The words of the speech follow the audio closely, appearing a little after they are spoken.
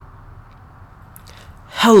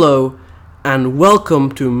Hello, and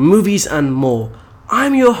welcome to Movies and More.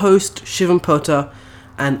 I'm your host, Shivam Pota,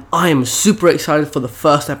 and I am super excited for the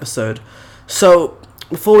first episode. So,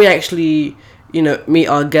 before we actually, meet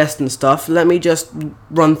our guest and stuff, let me just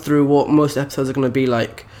run through what most episodes are going to be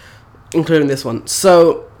like, including this one.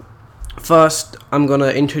 So, first, I'm going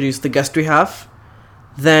to introduce the guest we have.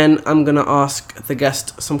 Then, I'm going to ask the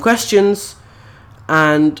guest some questions.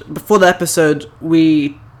 And before the episode,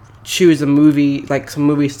 we choose a movie, like some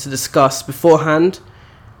movies to discuss beforehand.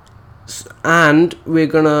 And we're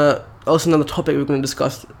gonna also another topic we're gonna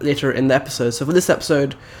discuss later in the episode. So for this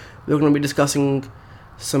episode, we're gonna be discussing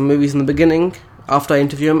some movies in the beginning after I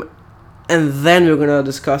interview them, and then we're gonna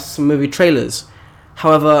discuss some movie trailers.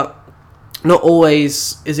 However, not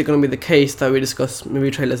always is it gonna be the case that we discuss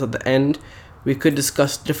movie trailers at the end. We could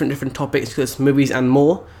discuss different topics because movies and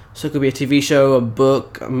more. So it could be a TV show, a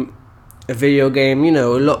book, a video game.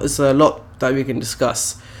 It's a lot that we can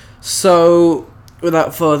discuss. So,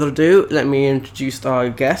 without further ado, let me introduce our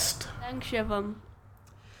guest. Thanks, Shivam.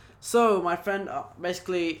 So, my friend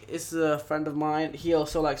basically is a friend of mine. He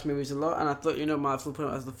also likes movies a lot, and I thought, might as well put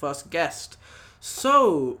him as the first guest.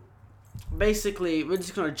 So, basically, we're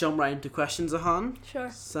just gonna jump right into questions, Ahan.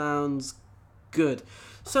 Sure. Sounds good.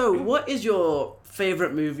 So, what is your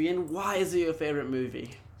favorite movie, and why is it your favorite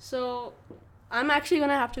movie? So, I'm actually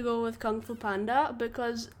gonna have to go with Kung Fu Panda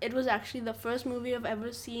because it was actually the first movie I've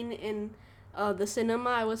ever seen in the cinema.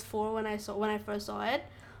 I was 4 when I first saw it,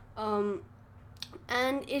 and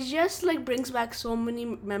it just like brings back so many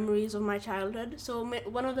memories of my childhood. So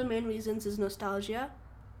one of the main reasons is nostalgia,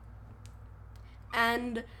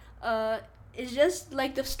 and it's just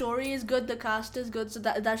like the story is good, the cast is good. So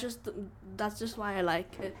that's just why I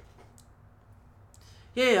like it.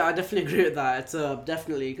 Yeah, I definitely agree with that. It's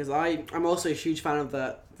definitely because I'm also a huge fan of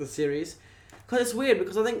the series. Because it's weird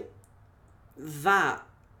because I think that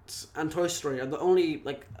and Toy Story are the only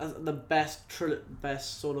the best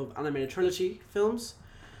sort of animated trilogy films.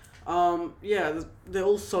 They're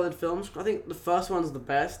all solid films. I think the first one's the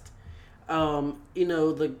best.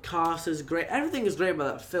 The cast is great. Everything is great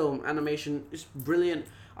about that film. Animation is brilliant.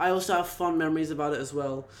 I also have fond memories about it as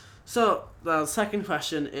well. So, the second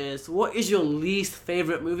question is, what is your least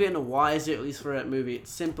favorite movie and why is it your least favorite movie?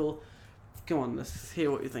 It's simple. Come on, let's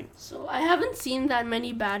hear what you think. So, I haven't seen that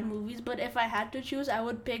many bad movies, but if I had to choose, I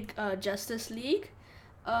would pick Justice League.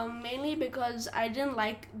 Mainly because I didn't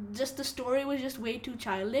like, just the story was just way too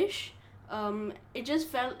childish. It just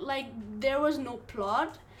felt like there was no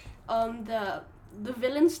plot. The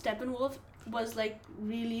villain Steppenwolf was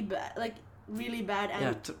really bad, really bad.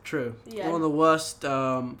 And true. Yeah. One of the worst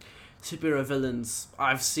superhero villains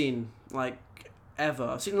I've seen, ever.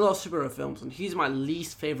 I've seen a lot of superhero films, and he's my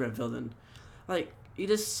least favorite villain. He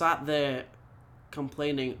just sat there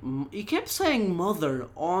complaining. He kept saying "mother"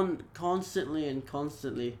 on constantly.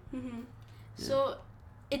 Mm-hmm. Yeah. So,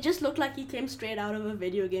 it just looked like he came straight out of a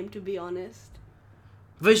video game, to be honest.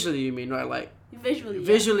 Visually, you mean, right?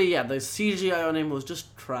 Visually, yeah. The CGI on him was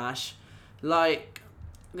just trash.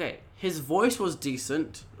 His voice was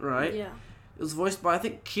decent, right? Yeah. It was voiced by, I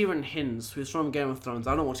think, Kieran Hinds, who's from Game of Thrones.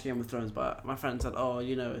 I don't watch Game of Thrones, but my friend said,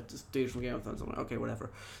 it's this dude from Game of Thrones. I'm like, okay,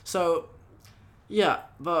 whatever. So, yeah,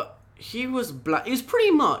 but he was black. He was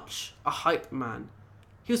pretty much a hype man.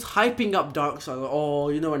 He was hyping up Darkseid.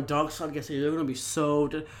 When Darkseid gets here, you're going to be so...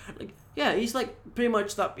 he's pretty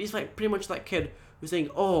much that kid who's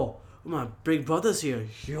saying, my big brother's here.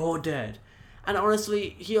 You're dead. And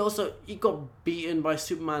honestly, he got beaten by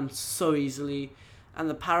Superman so easily. And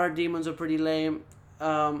the parademons are pretty lame.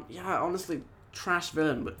 Honestly, trash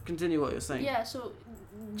villain. But continue what you're saying. Yeah, so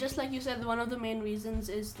just like you said, one of the main reasons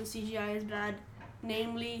is the CGI is bad.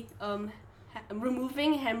 Namely,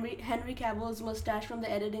 removing Henry Cavill's mustache from the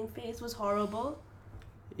editing phase was horrible.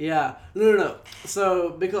 Yeah. No.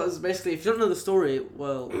 So, because basically, if you don't know the story,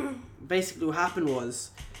 well, basically what happened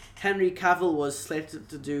was Henry Cavill was slated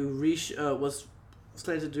to do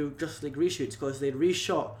Justice League reshoots because they'd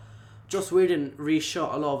reshot. Joss Whedon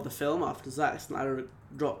reshot a lot of the film after Zack Snyder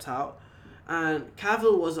dropped out, and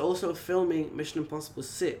Cavill was also filming Mission Impossible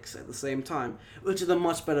 6 at the same time, which is a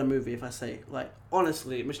much better movie if I say.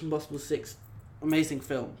 Honestly, Mission Impossible 6, amazing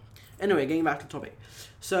film. Anyway, getting back to the topic.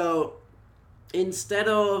 So, instead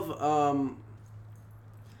of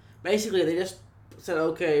basically they just said,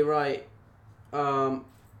 okay, right, we're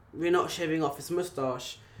not shaving off his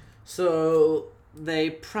mustache, so they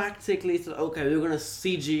practically said, okay, we're gonna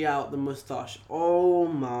CG out the mustache. Oh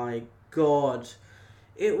my god,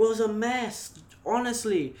 it was a mess.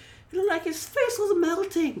 Honestly, it looked like his face was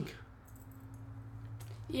melting.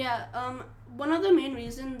 Yeah. one of the main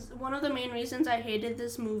reasons I hated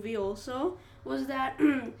this movie also was that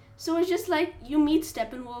so it's just like you meet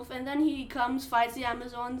Steppenwolf and then he comes, fights the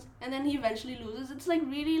Amazons, and then he eventually loses. It's like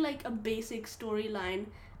really like a basic storyline,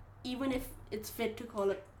 even if it's fit to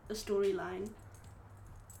call it a storyline.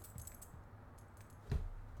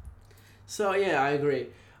 So yeah, I agree.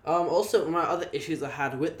 Also, my other issues I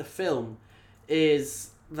had with the film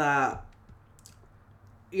is that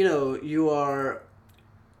there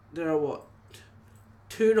are what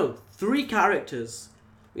three characters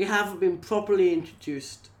we haven't been properly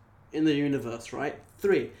introduced in the universe, right?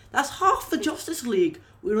 Three. That's half the Justice League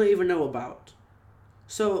we don't even know about.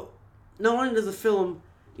 So, not only does the film,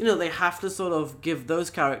 they have to sort of give those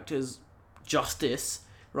characters justice,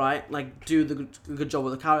 right? Like, do the good job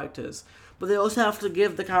with the characters. But they also have to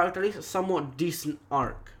give the character at least a somewhat decent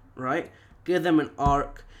arc, right? Give them an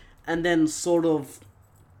arc, and then sort of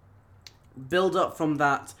build up from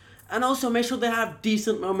that. And also make sure they have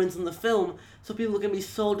decent moments in the film so people can be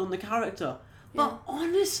sold on the character. Yeah. But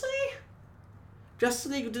honestly, Justice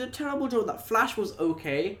League did a terrible job. That Flash was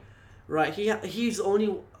okay, right? He's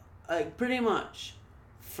only pretty much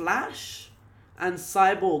Flash and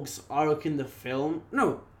Cyborg's arc in the film.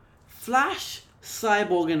 No, Flash,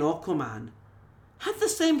 Cyborg, and Aquaman had the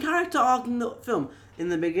same character arc in the film. In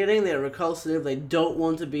the beginning, they're repulsive. They don't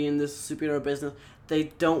want to be in this superhero business. They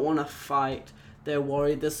don't want to fight. They're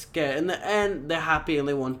worried. They're scared. In the end, they're happy and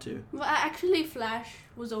they want to. Well, actually, Flash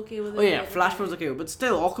was okay with it. Oh yeah, Flash was okay, but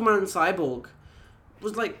still, Aquaman and Cyborg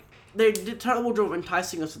was like they did a terrible job of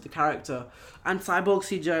enticing us with the character, and Cyborg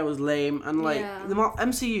CGI was lame, and like Yeah. the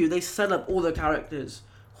MCU, they set up all the characters.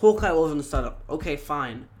 Hawkeye wasn't set up. Okay,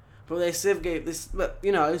 fine, but they still gave this. But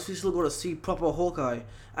we still got to see proper Hawkeye,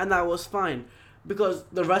 and that was fine because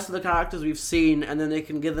the rest of the characters we've seen, and then they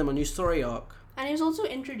can give them a new story arc. And he was also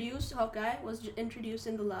introduced. Hawkeye was introduced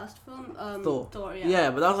in the last film. Thor. Yeah. Yeah,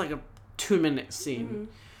 but that was like a 2-minute scene.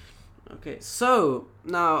 Mm-hmm. Okay, so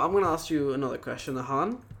now I'm gonna ask you another question,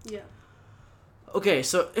 Ahan. Yeah. Okay,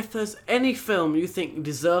 so if there's any film you think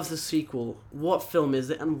deserves a sequel, what film is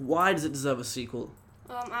it, and why does it deserve a sequel?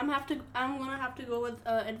 I'm gonna have to go with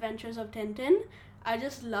Adventures of Tintin. I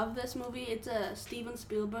just love this movie. It's a Steven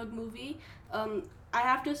Spielberg movie. I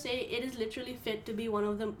have to say it is literally fit to be one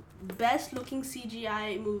of the best looking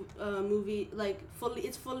CGI movie. Like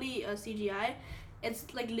it's fully CGI. It's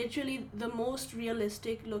like literally the most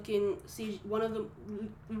realistic looking one of the.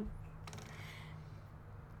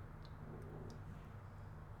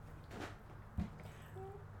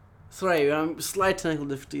 Sorry, slight technical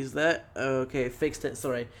difficulties there. Okay, fixed it.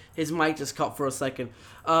 Sorry, his mic just cut for a second.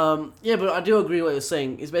 Yeah, but I do agree with what you're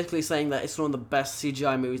saying. It's basically saying that it's one of the best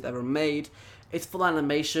CGI movies ever made. It's full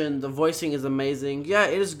animation. The voicing is amazing. Yeah,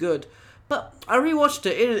 it is good. But I rewatched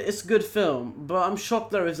it. It's a good film. But I'm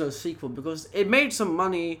shocked there is no sequel because it made some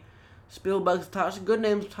money. Spielberg's touched, good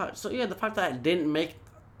names touched. So yeah, the fact that it didn't make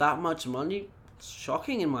that much money, it's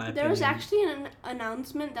shocking in my opinion. There was actually an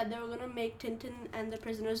announcement that they were gonna make Tintin and the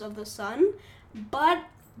Prisoners of the Sun, but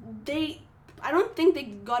I don't think they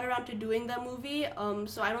got around to doing that movie.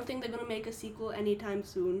 So I don't think they're gonna make a sequel anytime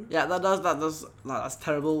soon. Yeah, that's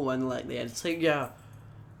terrible when like they had to say, yeah,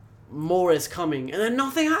 more is coming, and then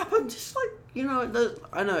nothing happened. Just like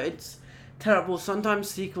I know it's terrible. Sometimes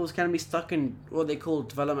sequels can be stuck in what they call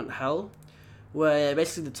development hell, where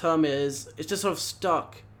basically the term is it's just sort of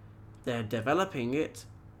stuck. They're developing it,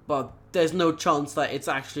 but there's no chance that it's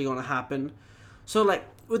actually gonna happen. So like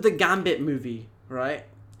with the Gambit movie, right?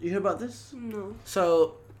 You hear about this? No.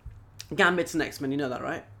 So Gambit's an X-Men, you know that,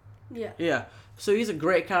 right? Yeah. Yeah. So he's a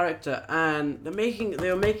great character, and they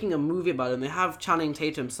were making a movie about him. They have Channing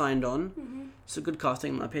Tatum signed on. Mm-hmm. It's a good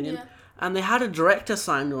casting in my opinion. Yeah. And they had a director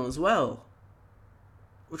signed on as well,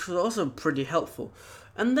 which was also pretty helpful.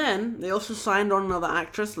 And then they also signed on another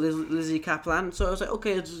actress, Lizzie Kaplan. So I was like,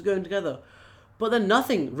 okay, it's just going together. But then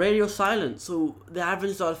nothing, radio silence. So they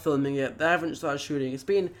haven't started filming it. They haven't started shooting. It's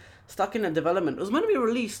been stuck in a development. It was meant to be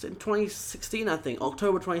released in 2016, I think,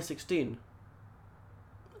 October 2016.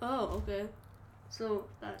 Oh, okay. So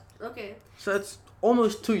okay. So it's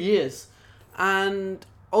almost 2 years. And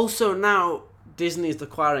also now Disney is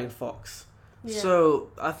acquiring Fox. Yeah. So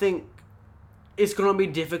I think it's going to be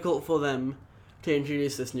difficult for them to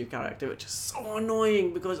introduce this new character, which is so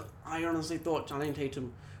annoying because I honestly thought Channing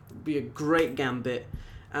Tatum would be a great Gambit,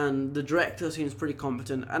 and the director seems pretty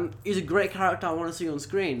competent, and he's a great character I want to see on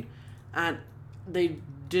screen. And they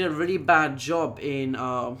did a really bad job in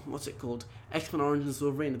what's it called, X-Men Origins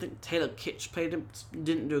Wolverine. I think Taylor Kitsch played him,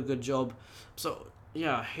 didn't do a good job. So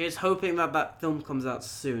yeah, he's hoping that film comes out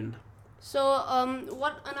soon. So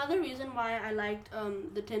another reason why I liked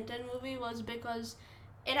the Tintin movie was because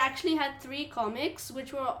it actually had 3 comics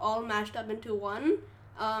which were all mashed up into one,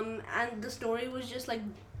 and the story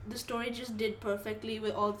just did perfectly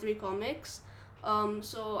with all 3 comics.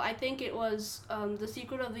 So I think it was The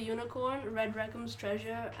Secret of the Unicorn, Red Rackham's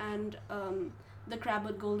Treasure, and The Crab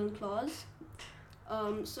with Golden Claws.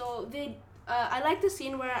 So I like the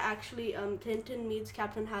scene where actually Tintin meets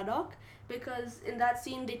Captain Haddock, because in that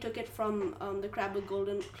scene they took it from The Crab with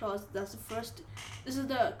Golden Claws. This is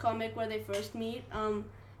the comic where they first meet, and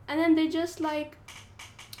then they just like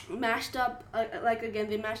mashed up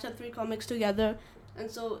they mashed up 3 comics together, and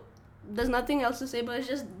so there's nothing else to say, but it's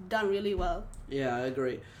just done really well. Yeah, I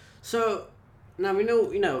agree. So now we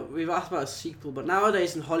know we've asked about a sequel, but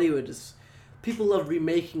nowadays in Hollywood, people love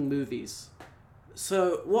remaking movies.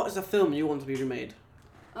 So what is a film you want to be remade?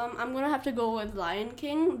 I'm gonna have to go with Lion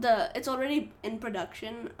King. It's already in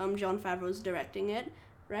production. Jon Favreau's directing it,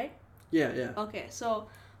 right? Yeah. Okay, so,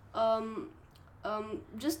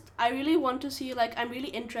 just I really want to see, like, I'm really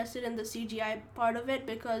interested in the CGI part of it,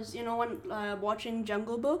 because when watching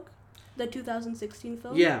Jungle Book, the 2016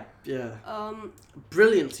 film. Yeah.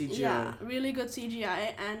 Brilliant CGI. Yeah, really good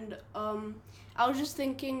CGI, and I was just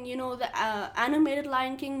thinking, the animated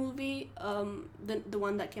Lion King movie, the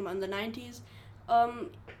one that came out in the 90s,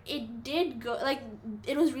 it did go, like,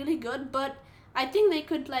 it was really good, but I think they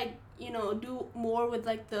could, like, do more with,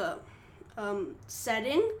 like, the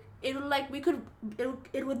setting. It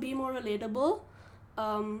would be more relatable,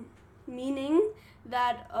 meaning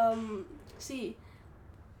that,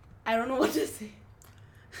 I don't know what to say.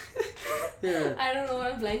 Yeah. I don't know,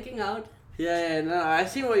 I'm blanking out. Yeah, no, I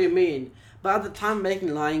see what you mean. But at the time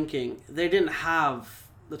making Lion King, they didn't have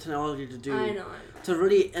the technology to do I know. to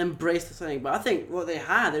really embrace the setting. But I think what they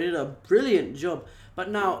did a brilliant job. But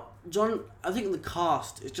now, I think the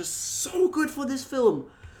cast is just so good for this film.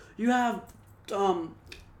 You have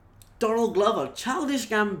Donald Glover, Childish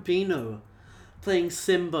Gambino, playing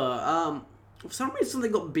Simba. For some reason they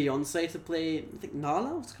got Beyonce to play, I think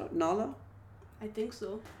Nala? What's it called? Nala? I think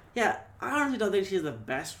so. Yeah, I honestly don't think she's the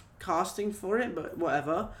best casting for it, but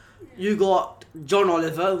whatever. You got John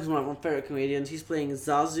Oliver, who's one of my favorite comedians. He's playing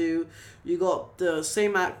Zazu. You got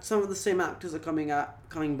some of the same actors are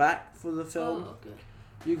coming back for the film. Oh, okay.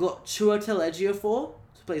 You got Chiwetel Ejiofor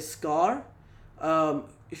to play Scar.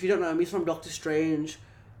 If you don't know him, he's from Doctor Strange,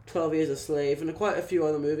 12 Years a Slave, and quite a few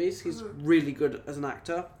other movies. He's really good as an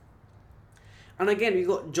actor. And again, you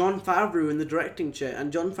got Jon Favreau in the directing chair,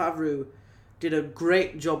 and Jon Favreau did a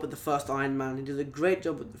great job with the first Iron Man. He did a great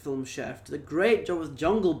job with the film Chef. Did a great job with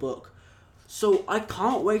Jungle Book. So I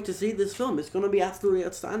can't wait to see this film. It's going to be absolutely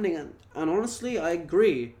outstanding. And honestly, I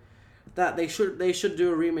agree that they should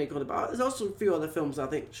do a remake of it. But there's also a few other films I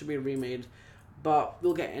think should be remade. But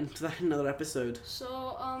we'll get into that in another episode.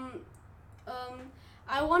 So,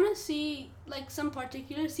 I want to see, like, some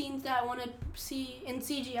particular scenes that I want to see in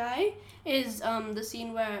CGI is the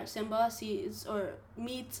scene where Simba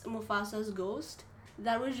meets Mufasa's ghost.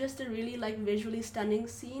 That was just a really, like, visually stunning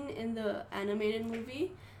scene in the animated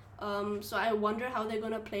movie. So I wonder how they're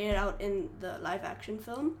going to play it out in the live action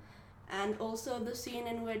film. And also the scene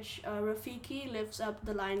in which Rafiki lifts up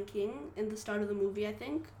the Lion King in the start of the movie, I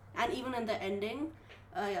think. And even in the ending.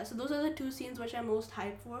 So those are the 2 scenes which I'm most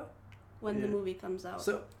hyped for when the movie comes out.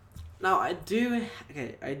 So, now I do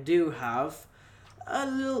have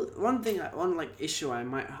one issue I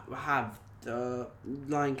might have the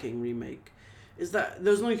Lion King remake is that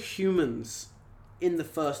there's no humans in the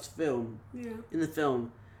first film. Yeah. In the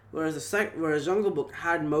film, whereas Jungle Book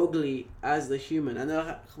had Mowgli as the human, and there are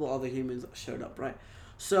a couple other humans that showed up, right?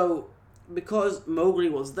 So because Mowgli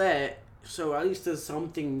was there, so at least there's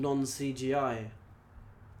something non-CGI.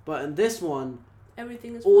 But in this one,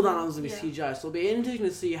 everything is all that was going to be CGI. So it'll be interesting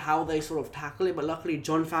to see how they sort of tackle it. But luckily,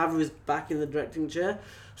 Jon Favreau is back in the directing chair.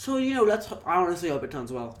 So, I honestly hope it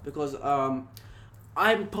turns well. Because I'm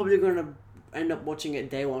probably going to end up watching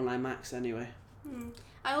it day one IMAX anyway.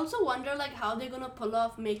 I also wonder, like, how they're going to pull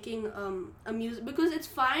off making a music. Because it's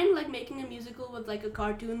fine, like, making a musical with, like, a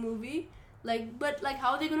cartoon movie. Like, but, like,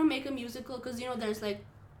 how are they going to make a musical? Because, there's, like,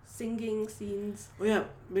 singing scenes. Oh yeah,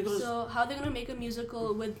 because so how are they gonna make a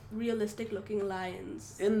musical with realistic looking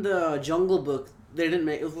lions? In the Jungle Book, they didn't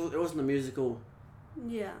make it wasn't a musical.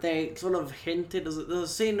 Yeah. They sort of hinted. There's a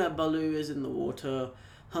scene that Baloo is in the water,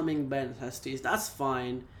 humming Ben Hestes. That's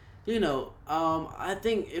fine. I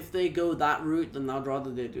think if they go that route, then I'd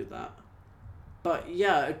rather they do that. But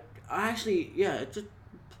yeah, it's just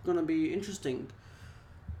gonna be interesting.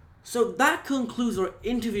 So that concludes our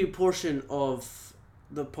interview portion of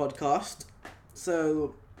the podcast.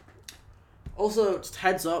 So also just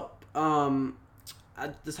heads up,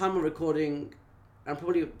 at the time of recording and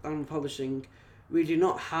probably I'm publishing, we do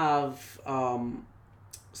not have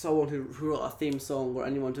someone who wrote a theme song or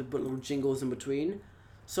anyone to put little jingles in between.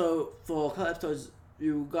 So for a couple episodes,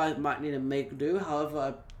 you guys might need to make do. However,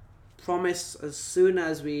 I promise as soon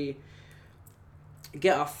as we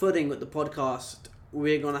get our footing with the podcast,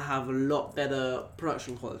 we're gonna have a lot better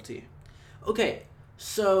production quality. Okay,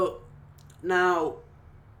 so now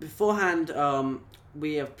beforehand,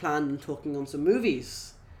 we have planned on talking on some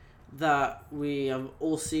movies that we have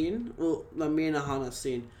all seen. Well, that me and Ahana have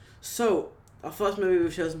seen. So our first movie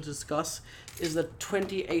we've chosen to discuss is the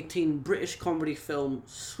 2018 British comedy film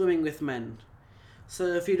Swimming with Men. So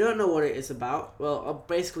if you don't know what it is about, well, I'll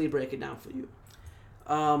basically break it down for you.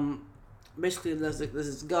 Basically, there's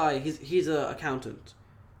this guy. He's an accountant,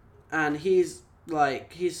 and he's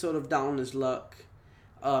sort of down on his luck,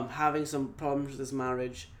 having some problems with his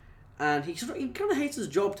marriage, and he kind of hates his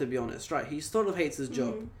job, to be honest. Right? He sort of hates his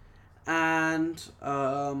job, and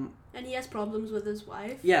And he has problems with his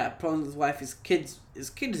wife. yeah, problems with his wife. His kid's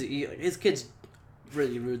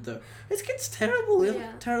really rude though. His kid's terrible. He has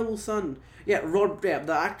a terrible son. Yeah,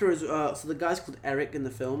 the actor is so the guy's called Eric in the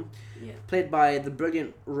film. Yeah. Played by the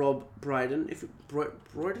brilliant Rob Brydon.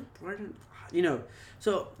 Brydon, you know.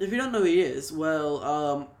 So if you don't know who he is,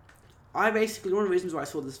 well, I basically one of the reasons why I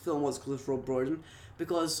saw this film was because of Rob Brydon,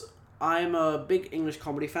 because I'm a big English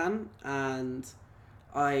comedy fan and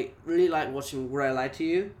I really like watching Would I Lie to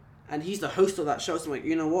You, and he's the host of that show. So I'm like,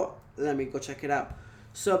 you know what? Let me go check it out.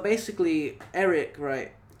 So basically, Eric,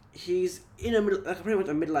 right? He's in pretty much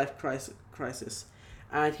a midlife crisis,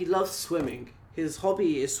 and he loves swimming. His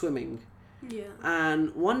hobby is swimming. Yeah.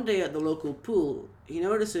 And one day at the local pool, he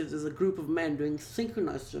notices there's a group of men doing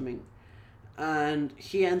synchronized swimming, and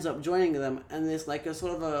he ends up joining them. And there's like a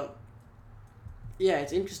sort of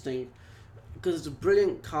it's interesting because it's a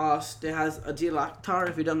brilliant cast. It has Adil Akhtar,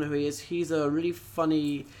 if you don't know who he is. He's a really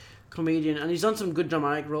funny comedian, and he's done some good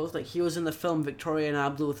dramatic roles. Like he was in the film Victoria and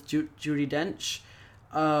Abdul with Judi Dench.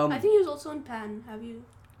 I think he was also in Pan. Have you?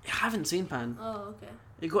 I haven't seen Pan. Oh, okay.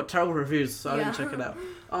 It got terrible reviews, so I didn't check it out.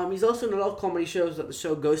 He's also in a lot of comedy shows like the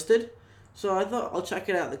show Ghosted, so I thought I'll check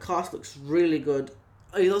it out. The cast looks really good.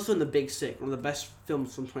 He's also in The Big Sick, one of the best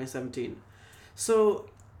films from 2017. So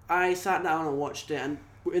I sat down and watched it, and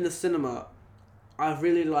in the cinema, I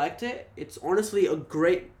really liked it. It's honestly a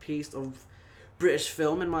great piece of British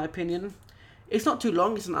film, in my opinion. It's not too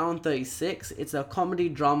long. It's an hour and 36. It's a comedy,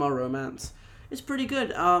 drama, romance. It's pretty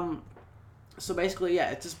good. So basically,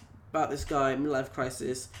 yeah, it's just about this guy, midlife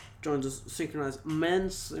crisis, joins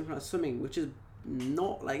men's synchronized swimming, which is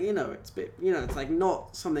not like, it's a bit, it's like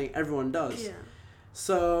not something everyone does. Yeah.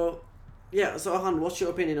 So, yeah, so Ahan, what's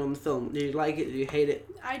your opinion on the film? Do you like it? Do you hate it?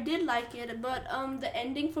 I did like it, but the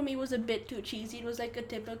ending for me was a bit too cheesy. It was like a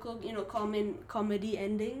typical, common comedy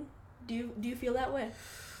ending. Do you feel that way?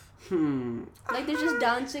 Like they're just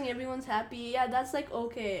dancing, everyone's happy. Yeah, that's like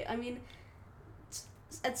okay. I mean,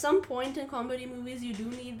 at some point in comedy movies you do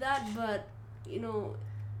need that, but you know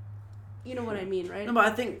what I mean, right? No, but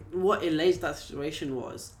I think what elays that situation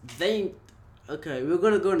was we're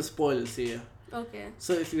gonna go into spoilers here. Okay.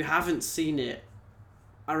 So if you haven't seen it,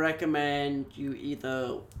 I recommend you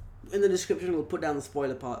either in the description we'll put down the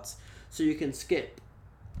spoiler parts so you can skip.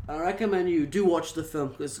 I recommend you do watch the film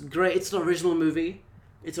because it's great. It's an original movie.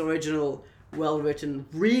 It's original, well written,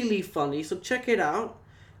 really funny. So check it out.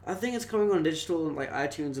 I think it's coming on digital and like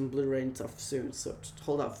iTunes and Blu-ray and stuff soon. So just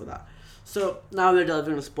hold out for that. So now we're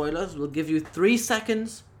delving into spoilers. We'll give you 3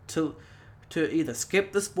 seconds to either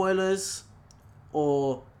skip the spoilers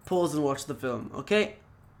or pause and watch the film. Okay.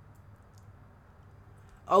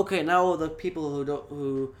 Okay. Now the people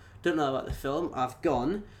who don't know about the film have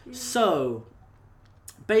gone. Mm-hmm. So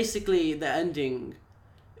basically, the ending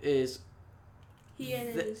is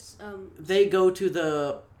they go to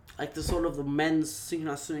the sort of the men's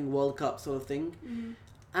synchronized swimming World Cup sort of thing,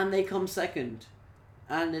 and they come second,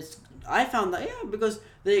 and I found that because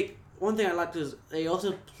one thing I liked is they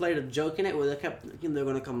also played a joke in it where they kept thinking they're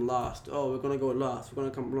gonna come last. Oh, we're gonna go last. We're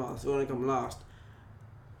gonna come last. We're gonna come last,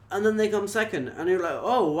 and then they come second, and you're like,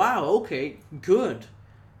 oh wow, okay, good,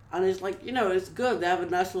 and it's like it's good. They have a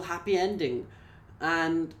nice little happy ending.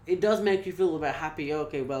 And it does make you feel a bit happy.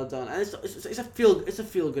 Okay, well done. And it's a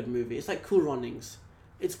feel good movie. It's like Cool Runnings.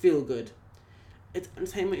 It's feel good. It's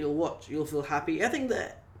entertainment you'll watch. You'll feel happy. I think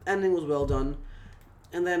the ending was well done.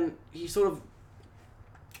 And then and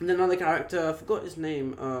then another character, I forgot his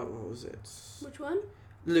name. What was it? Which one?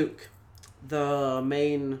 Luke, the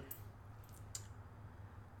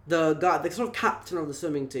guy, the sort of captain of the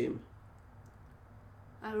swimming team.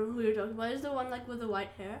 I don't know who you're talking about. Is the one like with the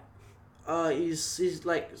white hair? He's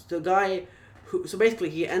like the guy who. So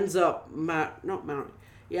basically, he ends up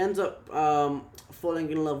he ends up falling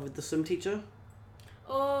in love with the swim teacher.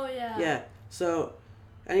 Oh yeah. Yeah. So,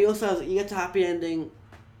 and he also has, he gets a happy ending.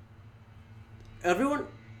 Everyone.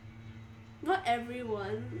 Not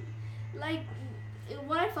everyone. Like,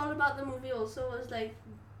 what I felt about the movie also was like,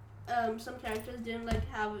 some characters didn't like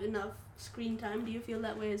have enough screen time. Do you feel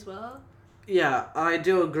that way as well? Yeah, I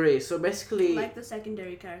do agree. So basically, Like the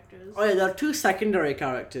secondary characters. oh yeah, there are two secondary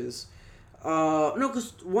characters. No,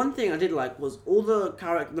 because one thing I did like was all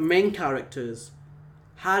the main characters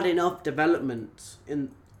had enough development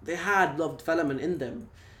in. They had a lot of development in them,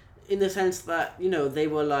 in the sense that they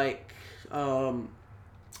were like,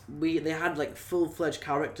 they had like full-fledged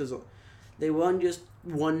characters. They weren't just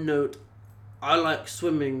one note. I like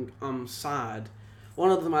swimming. I'm sad. One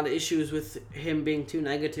of them had issues with him being too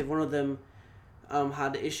negative. One of them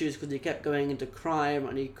had issues because he kept going into crime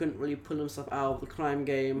and he couldn't really pull himself out of the crime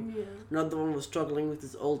game. Yeah. Another one was struggling with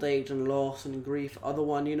his old age and loss and grief. Other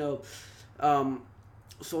one,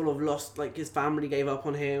 sort of lost, like his family gave up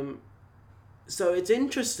on him. So it's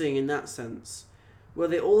interesting in that sense, where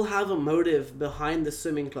they all have a motive behind the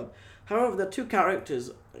swimming club. However, the two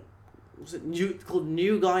characters, called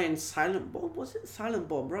New Guy and Silent Bob? Was it Silent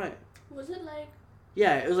Bob, right? Was it like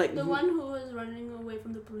Yeah, it was like the one who was running away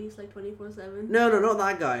from the police like 24/7? No, not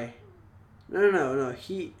that guy. No.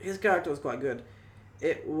 His character was quite good.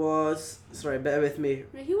 It was, sorry, bear with me.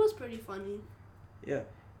 Yeah, he was pretty funny. Yeah.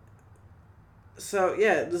 So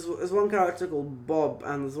yeah, there's one character called Bob,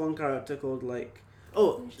 and there's one character called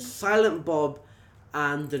Silent Bob,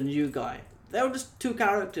 and the New Guy. They were just two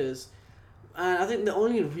characters, and I think the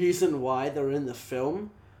only reason why they were in the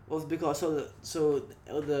film was because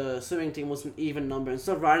the swimming team wasn't even numbered.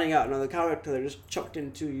 Instead of writing out another character, they just chucked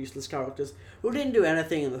in two useless characters who didn't do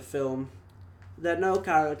anything in the film. They had no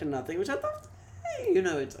character, nothing, which I thought,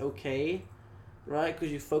 it's okay, right?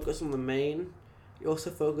 Because you focus on the main. You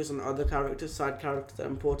also focus on other characters, side characters that are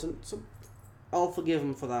important. So I'll forgive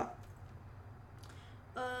them for that.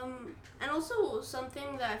 And also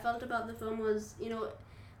something that I felt about the film was,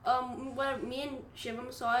 when me and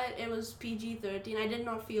Shivam saw it, it was PG-13. I did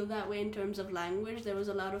not feel that way in terms of language. There was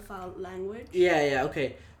a lot of foul language. Yeah,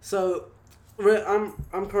 okay. So,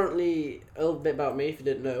 I'm currently, a little bit about me if you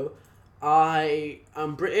didn't know.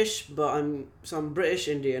 I'm British, but I'm British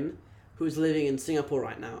Indian who's living in Singapore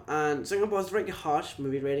right now. And Singapore has a very harsh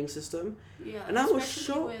movie rating system. Yeah, and I was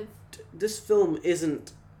shocked this film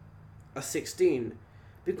isn't a 16.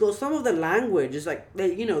 Because some of the language is like,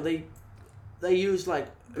 they use like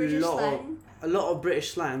British a lot of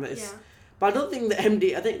British slang that is. Yeah. But I don't think don't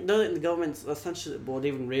think the government's censorship board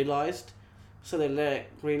even realised, so they let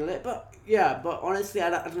it greenlit. But honestly,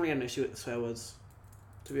 I don't really have an issue with the swear words,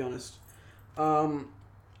 to be honest. I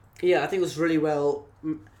think it was really well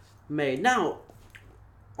made. Now,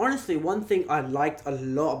 honestly, one thing I liked a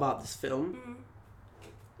lot about this film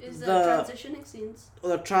is the transitioning scenes.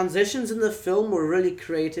 The transitions in the film were really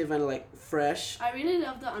creative and fresh. I really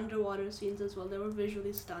love the underwater scenes as well. They were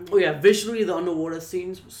visually stunning. Oh yeah, visually the underwater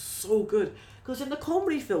scenes were so good. Because in the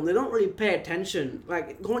comedy film, they don't really pay attention.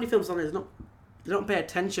 Like comedy films, sometimes they don't pay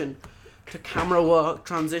attention to camera work,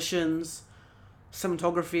 transitions,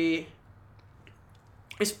 cinematography.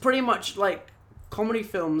 It's pretty much like comedy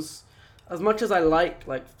films. As much as I like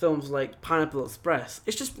films like Pineapple Express,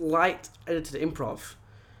 it's just light edited improv.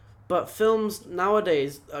 But films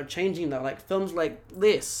nowadays are changing that. Like films like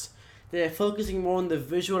this, they're focusing more on the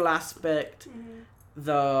visual aspect,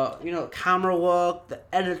 the camera work, the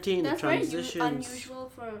editing, the transitions. That's very unusual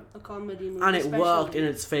for a comedy movie. And it worked in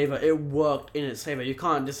its favor. You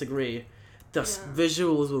can't disagree. The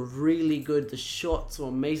visuals were really good. The shots were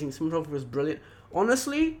amazing. Cinematography was brilliant.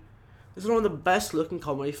 Honestly, this is one of the best looking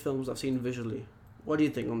comedy films I've seen visually. What do you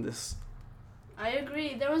think on this? I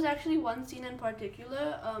agree. There was actually one scene in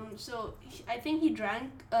particular. I think he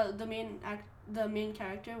drank. The main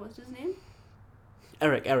character. What's his name?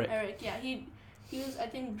 Eric. Eric. Yeah. He was, I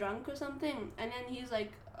think, drunk or something, and then he's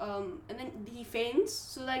like, and then he faints.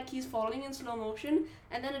 So he's falling in slow motion,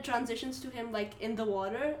 and then it transitions to him in the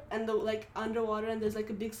water and the underwater, and there's a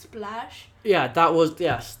big splash. Yeah, that was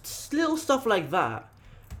little stuff like that.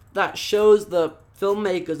 That shows the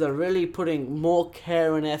filmmakers are really putting more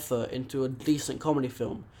care and effort into a decent comedy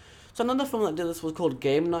film. So another film that did this was called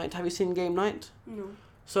Game Night. Have you seen Game Night? No.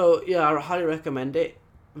 So yeah, I highly recommend it.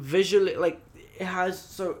 Visually, it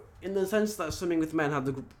has in the sense that Swimming with Men had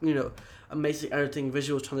the amazing editing,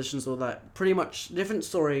 visual transitions, all that. Pretty much different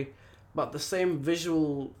story, but the same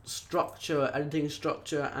visual structure, editing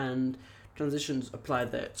structure, and transitions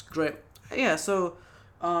applied there. It's great. Yeah, so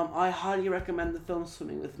I highly recommend the film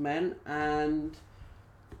Swimming with Men, and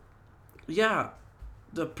yeah,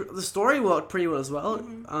 the story worked pretty well as well.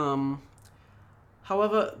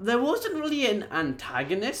 However, there wasn't really an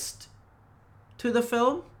antagonist to the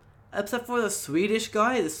film, except for the Swedish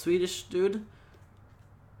guy, the Swedish dude.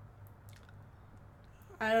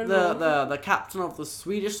 I don't know. The captain of the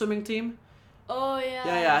Swedish swimming team. Oh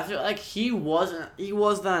yeah. Yeah. I feel like he was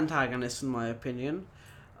the antagonist in my opinion.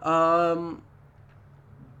 And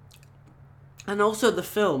also the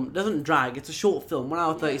film doesn't drag. It's a short film, 1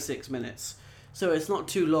 hour 36 minutes, so it's not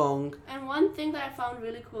too long. And one thing that I found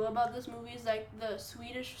really cool about this movie is like the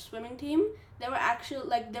Swedish swimming team. They were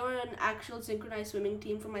an actual synchronized swimming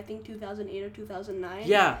team from I think 2008 or 2009.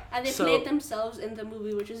 Yeah. And they played themselves in the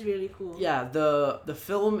movie, which is really cool. Yeah, the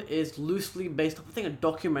film is loosely based off, I think, a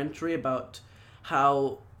documentary about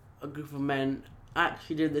how a group of men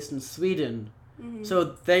actually did this in Sweden. So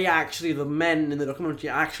the men in the documentary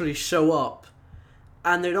actually show up,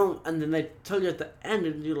 and then they tell you at the end,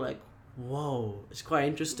 and you're like, whoa, it's quite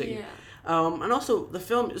interesting. Yeah. And also the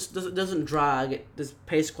film doesn't drag. It does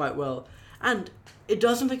pace quite well, and it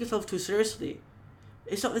doesn't take itself too seriously.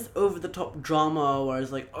 It's not this over the top drama where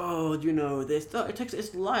it's like, oh, this. No,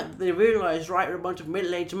 it's light. They realize, right, we're a bunch of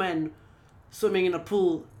middle-aged men swimming in a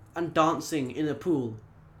pool and dancing in a pool.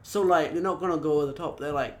 So like they're not gonna go over the top.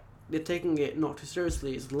 They're taking it not too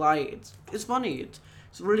seriously. It's light. It's funny. It's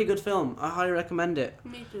a really good film. I highly recommend it.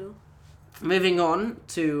 Me too. Moving on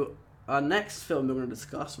to our next film we're going to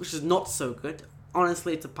discuss, which is not so good.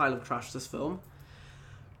 Honestly, it's a pile of trash, this film.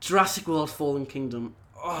 Jurassic World Fallen Kingdom.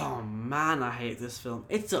 Oh man, I hate this film.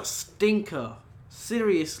 It's a stinker.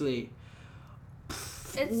 Seriously.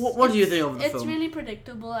 What do you think of the film? It's really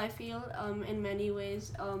predictable, I feel, in many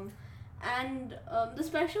ways. And the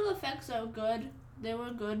special effects are good. They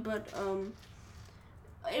were good, but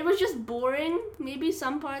it was just boring. Maybe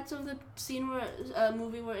some parts of the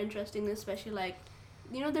movie were interesting, especially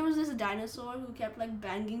there was this dinosaur who kept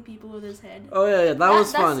banging people with his head. Oh yeah, that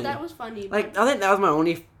was funny. That was funny. I think that was my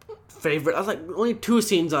only favorite. I was only two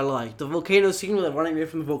scenes I liked: the volcano scene where they're running away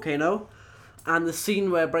from the volcano, and the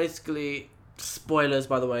scene where basically, spoilers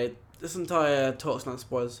by the way, this entire talk's not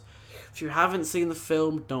spoilers. If you haven't seen the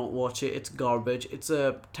film, don't watch it. It's garbage. It's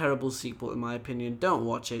a terrible sequel, in my opinion. Don't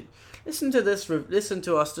watch it. Listen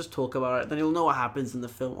to us just talk about it. Then you'll know what happens in the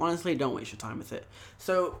film. Honestly, don't waste your time with it.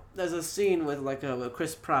 So there's a scene with with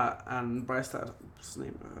Chris Pratt and Bryce. What's his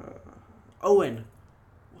name? Owen.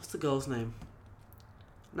 What's the girl's name?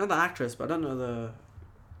 I know the actress, but I don't know the.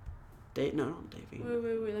 No, not Davey.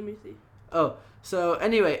 Wait. Let me see. Oh, so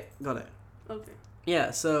anyway, got it. Okay.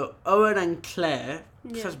 Yeah, so Owen and Claire,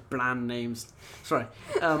 such bland names. Sorry.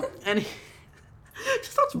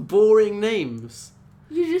 Just such boring names.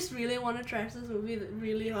 You just really want to trash this movie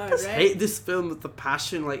really hard, I just right? hate this film with the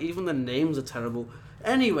passion. Even the names are terrible.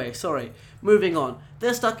 Anyway, sorry. Moving on.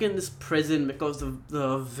 They're stuck in this prison because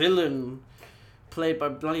the villain, played by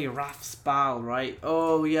bloody Raph Spall, right?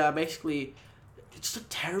 Oh yeah, basically, it's just a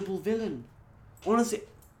terrible villain. Honestly,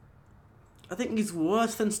 I think he's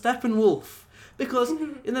worse than Steppenwolf. Because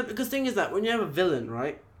because thing is that when you have a villain,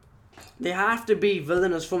 right, they have to be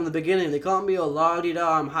villainous from the beginning. They can't be all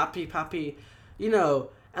la-di-da, I'm happy pappy,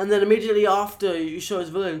 and then immediately after you show his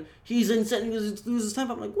villain, he's insane, he loses his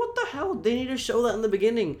temper. I'm like, what the hell? They need to show that in the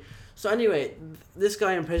beginning. So anyway, this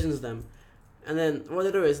guy imprisons them, and then what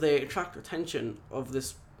they do is they attract attention of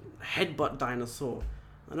this headbutt dinosaur.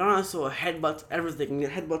 The dinosaur headbutts everything,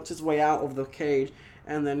 and headbutts his way out of the cage,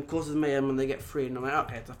 and then causes mayhem when they get free. And I'm like,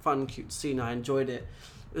 okay, it's a fun, cute scene. I enjoyed it.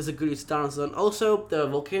 It was a good use of dinosaur. And also, the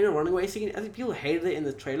volcano running away scene, I think people hated it in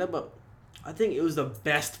the trailer, but I think it was the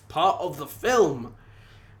best part of the film.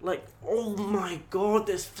 Oh my god,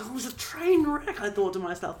 this film is a train wreck, I thought to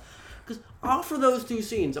myself. Because after those two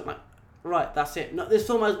scenes, I'm like, right, that's it. No, this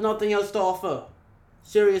film has nothing else to offer.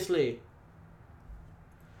 Seriously.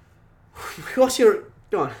 What's your...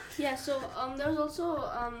 Go on. Yeah, so there's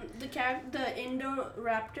also the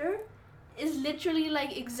Indoraptor is literally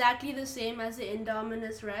exactly the same as the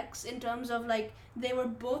Indominus Rex in terms of they are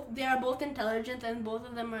both intelligent and both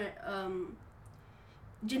of them are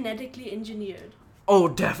genetically engineered. Oh,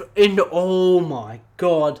 definitely. Oh my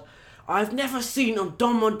god, I've never seen a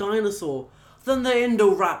dumber dinosaur than the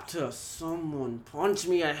Indoraptor. Someone punch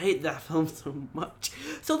me. I hate that film so much.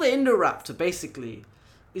 So the Indoraptor basically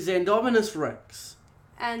is the Indominus Rex.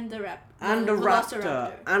 And the raptor. And a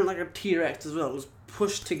raptor. And a T-Rex as well. It was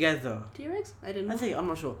pushed together. T-Rex? I didn't know. I'm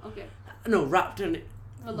not sure. Okay. No, raptor and...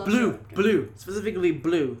 Blue. Specifically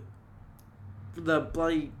blue. The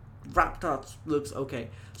bloody raptor looks okay.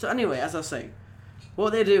 So anyway, as I was saying,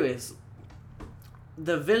 what they do is...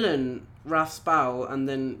 The villain, Raph Spall, and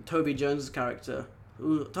then Toby Jones' character...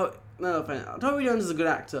 no offense, Toby Jones is a good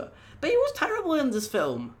actor, but he was terrible in this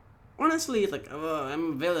film. Honestly, it's like, oh,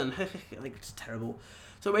 I'm a villain. Like, it's terrible.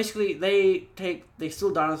 So basically, they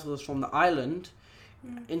steal dinosaurs from the island.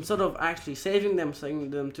 Instead of actually saving them, sending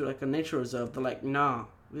them to like a nature reserve, they're like, nah,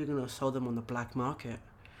 we're gonna sell them on the black market.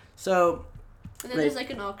 So, and then there's like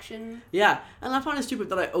an auction. Yeah, and I find it stupid.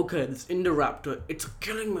 They're like, okay, this Indoraptor, it's a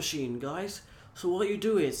killing machine, guys. So what you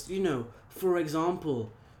do is, for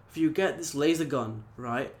example, if you get this laser gun,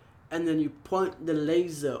 right, and then you point the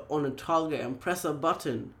laser on a target and press a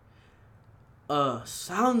button, a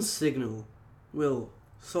sound signal will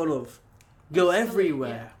sort of go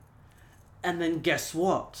everywhere. And then guess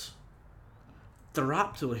what? The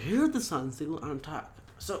raptor will hear the sound signal and attack.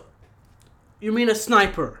 So, you mean a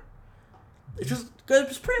sniper? It's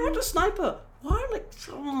pretty much a sniper. Why, like,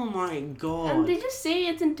 oh my god. And they just say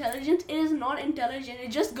it's intelligent. It is not intelligent.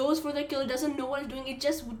 It just goes for the kill. It doesn't know what it's doing. It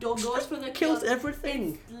just goes for the kill. Kills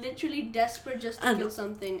everything. It's literally desperate just to kill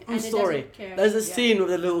something. I'm and sorry. It doesn't care. There's a scene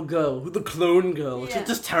with a little girl, with the clone girl, which is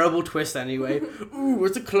just terrible twist anyway. Ooh,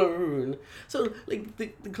 it's a clone. So, like,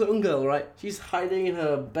 the clone girl, right? She's hiding in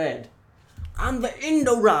her bed. And the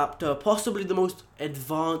Indoraptor, possibly the most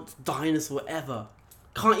advanced dinosaur ever,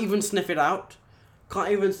 can't even sniff it out.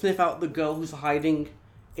 Can't even sniff out the girl who's hiding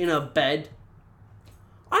in her bed.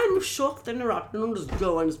 I'm shocked that Indoraptor didn't just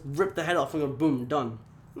go and just rip the head off and go boom, done.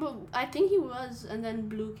 Well, I think he was, and then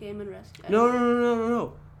Blue came and rescued him.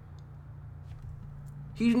 No.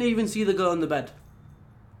 He didn't even see the girl in the bed.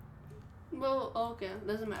 Well, okay,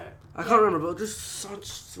 doesn't matter. I can't remember, but just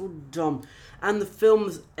so dumb. And the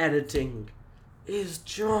film's editing is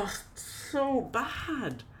just so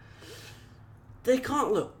bad. They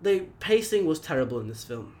can't look. The pacing was terrible in this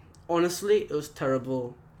film. Honestly, it was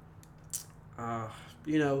terrible. The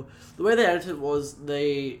way they edited was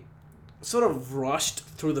they sort of rushed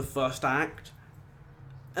through the first act,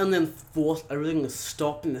 and then forced everything to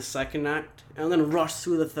stop in the second act, and then rushed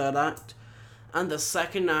through the third act, and the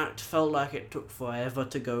second act felt like it took forever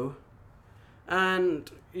to go. And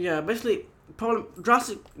yeah, basically,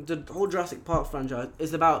 the whole Jurassic Park franchise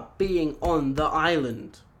is about being on the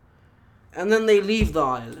island. And then they leave the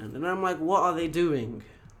island, and I'm like, what are they doing?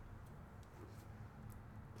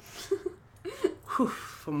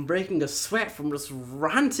 I'm breaking a sweat from just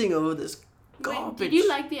ranting over this garbage. Wait, did you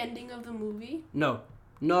like the ending of the movie? No.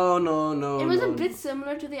 It was a bit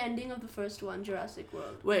similar to the ending of the first one, Jurassic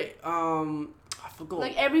World. Wait, I forgot.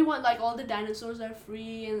 Like everyone, like all the dinosaurs are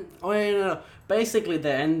free and... Oh, yeah, no. Basically,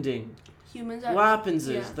 the ending. Humans are... What happens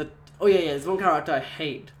is that... Oh, yeah, there's one character I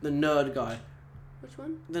hate. The nerd guy. Which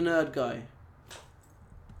one? The nerd guy.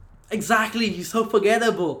 Exactly, he's so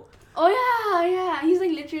forgettable. Oh yeah, he's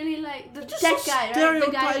like literally like the tech guy, right?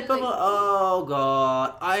 The guy Stereotype of oh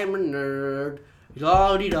god, I'm a nerd.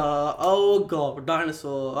 La-di-da, oh god,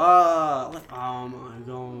 dinosaur, oh my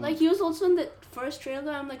god. Like he was also in the first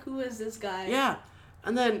trailer, I'm like, who is this guy? Yeah,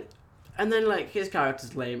 and then like his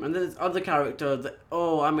character's lame, and then this other character that,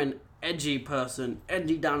 I'm an edgy person,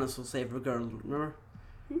 edgy dinosaur saver girl, remember?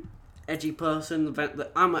 Edgy person,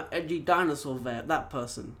 I'm an edgy dinosaur vet, that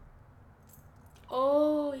person.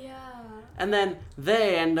 Oh yeah. And then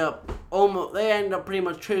they end up pretty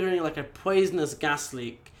much triggering like a poisonous gas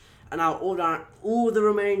leak, and now all the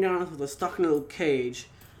remaining dinosaurs are stuck in a little cage,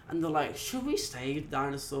 and they're like, should we save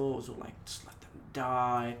dinosaurs or like just let them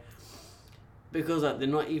die? Because like they're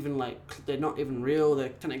not even real, they're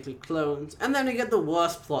technically clones. And then you get the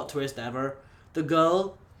worst plot twist ever. The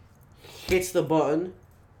girl hits the button,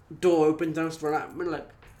 door opens, dinosaurs run out, and we're like,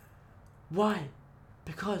 why?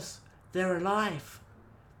 Because they're alive.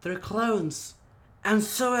 They're clones. And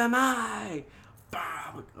so am I.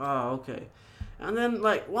 Bam. Oh, okay. And then,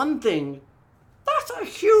 like, one thing, that's a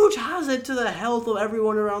huge hazard to the health of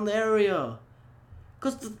everyone around the area.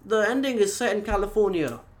 Because the ending is set in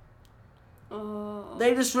California.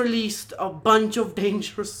 They just released a bunch of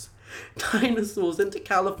dangerous dinosaurs into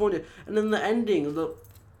California. And then the ending, the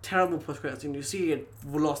terrible post-credits scene, you see a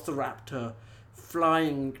Velociraptor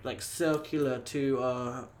flying, like, circular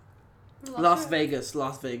to, Las Vegas.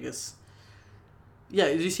 Yeah,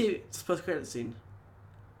 did you see the post-credit scene?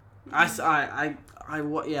 I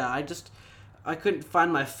couldn't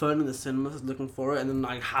find my phone in the cinema, I was looking for it, and then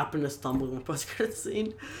I happened to stumble on the post-credit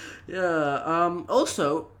scene. Yeah,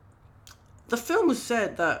 also, the film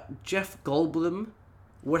said that Jeff Goldblum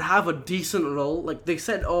would have a decent role. Like, they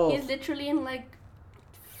said, he's literally in, like,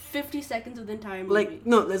 50 seconds of the entire movie. Like,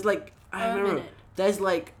 no, there's, like, I remember, minute. There's,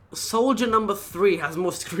 like, Soldier number 3 has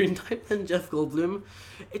more screen time than Jeff Goldblum.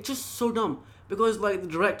 It's just so dumb. Because, like, the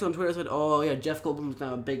director on Twitter said, Jeff Goldblum's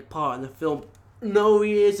now a big part in the film. No,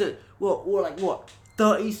 he isn't. What, 30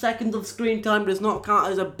 30 seconds of screen time does not count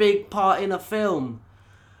as a big part in a film.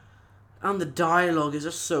 And the dialogue is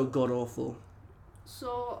just so god awful.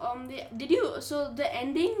 So the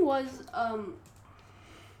ending was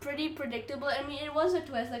pretty predictable. I mean, it was a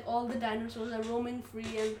twist. Like, all the dinosaurs are roaming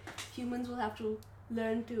free, and humans will have to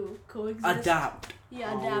learn to coexist. Adapt.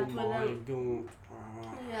 Yeah, adapt with my them.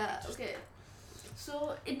 God. Yeah. Okay.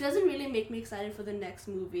 So it doesn't really make me excited for the next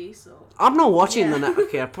movie. So I'm not watching Yeah. the next.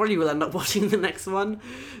 Okay, I probably will end up watching the next one.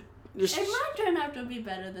 Just, it might turn out to be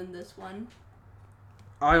better than this one.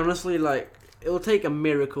 I honestly it will take a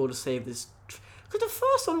miracle to save this. Because the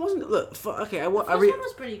first one wasn't. Look, okay, The first one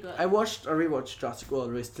was pretty good. I rewatched Jurassic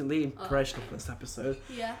World recently in Oh, preparation okay. for this episode,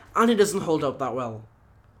 Yeah. and it doesn't hold up that well.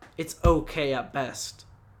 It's okay at best.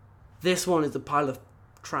 This one is a pile of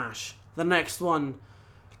trash. The next one,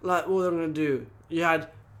 what they're gonna do? You had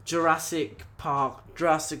Jurassic Park,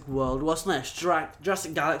 Jurassic World. What's next?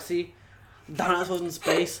 Jurassic Galaxy, dinosaurs in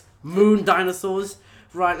space, moon dinosaurs.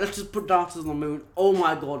 Right, let's just put dinosaurs on the moon. Oh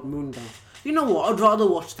my god, moon dinosaurs. You know what? I'd rather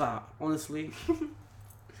watch that, honestly.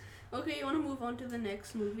 Okay, you want to move on to the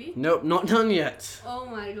next movie? Nope, not done yet. Oh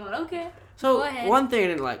my god. Okay. So Go ahead. one thing I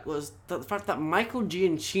didn't like was the fact that Michael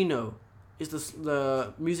Giacchino is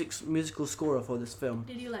the musical scorer for this film.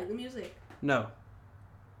 Did you like the music? No.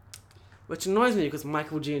 Which annoys me because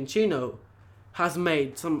Michael Giacchino has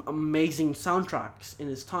made some amazing soundtracks in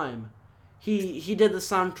his time. He did the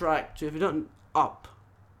soundtrack to, if you don't, Up.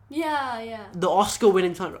 Yeah. The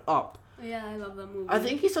Oscar-winning soundtrack, Up. Yeah, I love that movie. I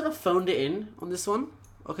think he sort of phoned it in on this one.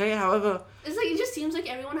 Okay, however, It's like, it just seems like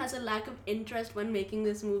everyone has a lack of interest when making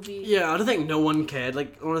this movie. yeah, I don't think no one cared.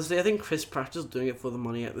 Like, honestly, I think Chris Pratt's just doing it for the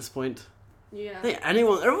money at this point. Yeah. I think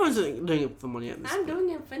everyone's doing it for money at this I'm point. doing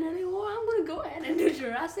Infinity War. I'm gonna go ahead and do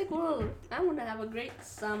Jurassic World. I'm gonna have a great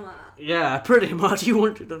summer. Yeah, pretty much. You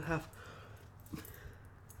want to have.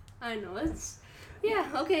 I know, it's... Yeah,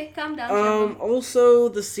 okay, calm down, Shepard. Also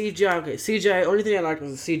the CGI. Okay, CGI. Only thing I liked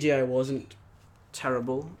was the CGI wasn't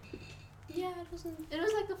terrible. Yeah, it wasn't... It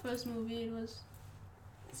was like the first movie, it was...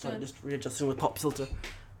 Sorry, Good. just readjusting with pop filter.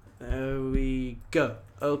 There we go.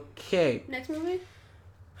 Okay. Next movie?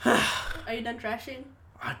 Are you done trashing?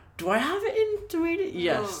 Do I have it in to read it?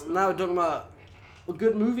 Yes. No. Now we're talking about a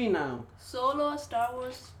good movie now. Solo, a Star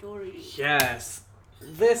Wars story. Yes.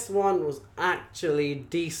 This one was actually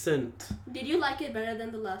decent. Did you like it better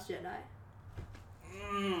than The Last Jedi?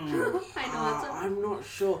 Mm. I know, it's a... I'm not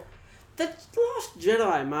sure. The Last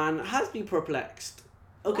Jedi, man, has me perplexed.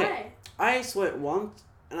 Okay, Why? I saw it once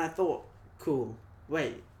and I thought, cool.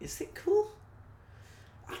 Wait, is it cool?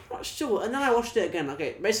 I'm not sure. And then I watched it again.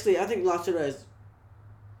 Okay, basically, I think Last Jedi is...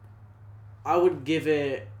 I would give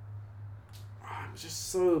it... I'm just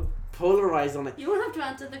so polarized on it. You don't have to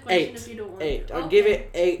answer the question 8. if you don't want 8. to. I'll Okay. give it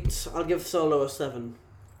 8. I'll give Solo a 7.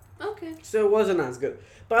 Okay. So it wasn't as good.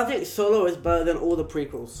 But I think Solo is better than all the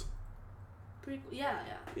prequels. Yeah.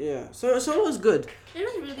 Yeah, so Solo is good. It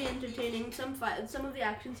was really entertaining. Some of the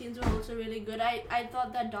action scenes were also really good. I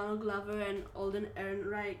thought that Donald Glover and Alden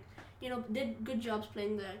Ehrenreich, did good jobs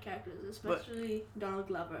playing their characters, especially Donald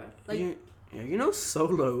Glover. Like, You know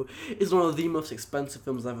Solo is one of the most expensive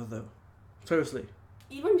films ever, though. Seriously.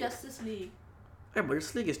 even Justice League. Yeah, but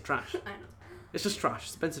Justice League is trash. I know. It's just trash.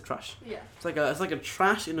 Expensive trash. Yeah. It's like a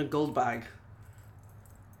trash in a gold bag.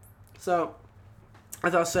 So,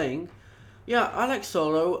 as I was saying, yeah, I like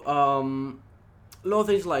Solo. A lot of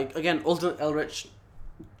things like, again, Alden Ehrenreich,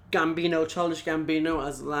 Childish Gambino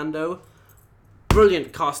as Lando.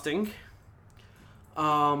 Brilliant casting.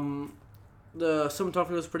 The cinematography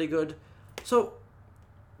was pretty good. So,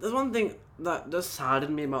 there's one thing that does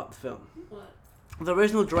sadden me about the film. What? The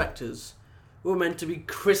original directors were meant to be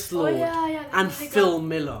Chris Lord yeah. and they Phil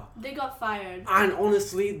Miller. They got fired. And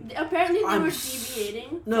honestly, Apparently they I'm were s-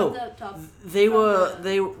 deviating no, from the top. they from were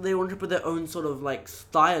the- they wanted to put their own sort of like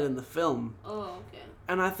style in the film. Oh, okay.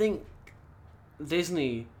 And I think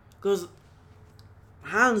Disney, because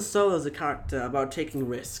Han Solo is a character about taking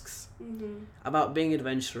risks, Mhm. about being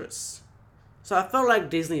adventurous. So I felt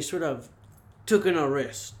like Disney should have taken a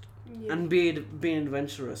risk Yeah. and being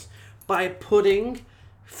adventurous by putting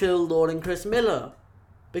Phil Lord and Chris Miller,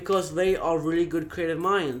 because they are really good creative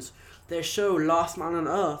minds. Their show Last Man on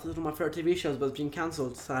Earth is one of my favorite TV shows, but it's been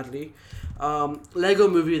cancelled sadly. Lego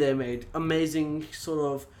Movie they made, amazing sort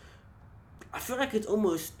of. I feel like it's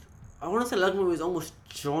almost. I want to say Lego Movie is almost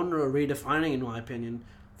genre redefining in my opinion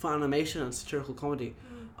for animation and satirical comedy.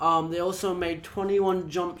 They also made 21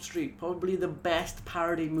 Jump Street, probably the best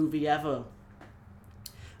parody movie ever.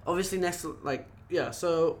 Obviously,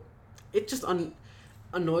 so it just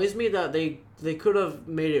annoys me that they could have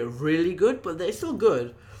made it really good, but they're still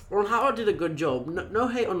good. Ron Howard did a good job. No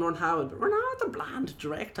hate on Ron Howard, but Ron Howard's a bland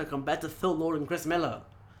director compared to Phil Lord and Chris Miller.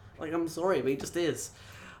 Like, I'm sorry, but he just is.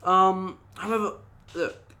 However,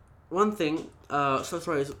 look, one thing, it's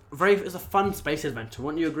a fun space adventure,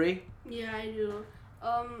 wouldn't you agree? Yeah, I do.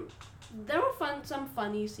 There were some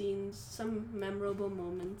funny scenes, some memorable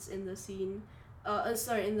moments in the scene,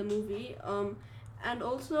 in the movie. And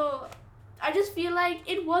also, I just feel like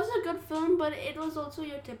it was a good film, but it was also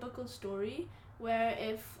your typical story where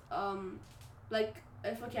if a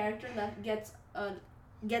character that gets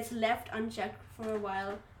left unchecked for a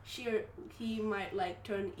while, he might like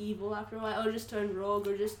turn evil after a while, or just turn rogue,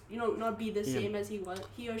 or just not be the same as he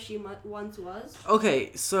or she once was.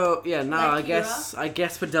 Okay, so yeah, now like I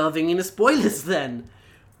guess we're delving into spoilers then.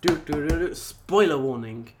 Spoiler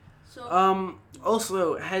warning. So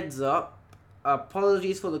also heads up,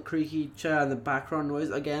 apologies for the creaky chair and the background noise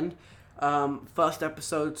again. First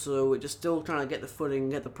episode, so we're just still trying to get the footing,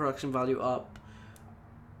 get the production value up.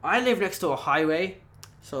 I live next to a highway.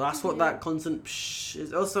 So that's what that constant psh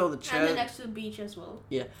is. Also the chairs. And then next to the beach as well.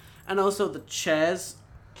 Yeah. And also the chairs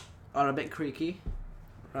are a bit creaky.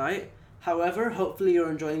 Right? However, hopefully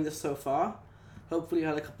you're enjoying this so far. Hopefully you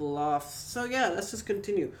had a couple of laughs. So yeah, let's just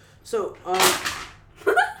continue. So,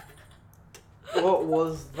 what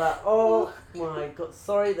was that? Oh my god,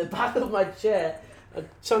 sorry, the back of my chair, a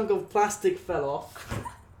chunk of plastic fell off.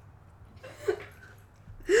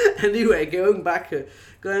 Anyway, going back to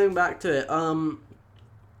it,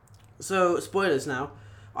 so, spoilers now.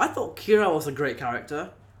 I thought Kira was a great character.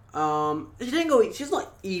 She's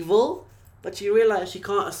not evil, but she realized she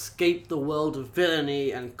can't escape the world of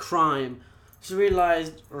villainy and crime. She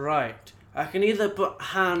realized, right, I can either put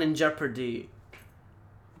Han in jeopardy,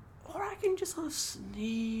 or I can just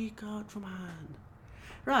sneak out from Han.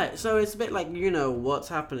 Right, so it's a bit like, what's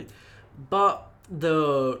happening. But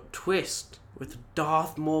the twist with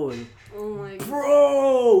Darth Maul. Oh my god.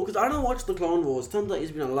 Bro! Because I don't watch the Clone Wars. Turns out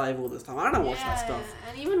he's been alive all this time. I don't watch that stuff.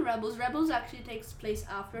 And even Rebels. Rebels actually takes place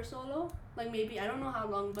after Solo. Like maybe, I don't know how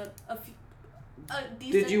long, but a few...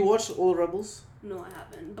 Did you watch all Rebels? No, I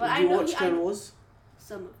haven't. But Did you watch Clone Wars?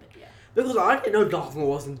 Some of it, yeah. Because I didn't know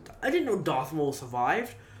Darth Maul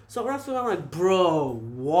survived. So that's why I'm like, bro,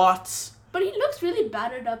 what? But he looks really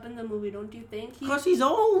battered up in the movie, don't you think? Because he's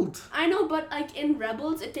old. I know, but like in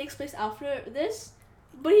Rebels, it takes place after this.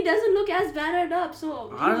 But he doesn't look as battered up,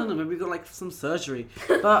 so... I don't know, maybe he got like some surgery.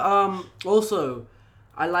 But also,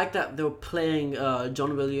 I like that they were playing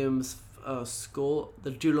John Williams' score,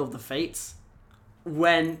 The Duel of the Fates.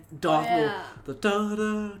 When Darth Maul... The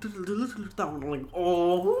da-da, I'm like,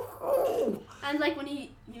 oh. And like when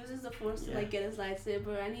he uses the Force to like get his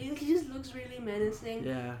lightsaber, and he just looks really menacing.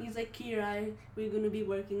 Yeah. He's like, Kira, we're gonna be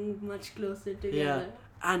working much closer together. Yeah.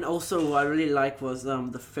 And also what I really liked was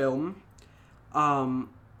the film.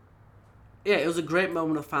 It was a great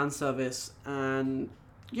moment of fan service, and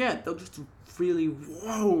that was just a really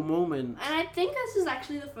whoa moment. And I think this is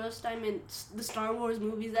actually the first time in the Star Wars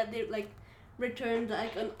movies that they like returned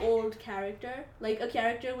like an old character, like a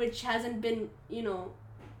character which hasn't been, you know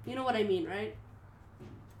what I mean, right?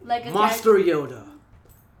 Like a Master Yoda.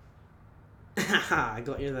 I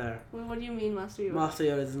got you there. What do you mean, Master Yoda? Master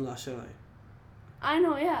Yoda's in Last Jedi. I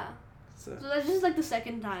know, yeah. So that's just like the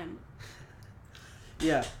second time.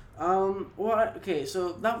 Yeah. Okay,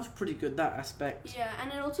 so that was pretty good, that aspect. Yeah,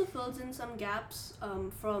 and it also fills in some gaps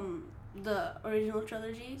from the original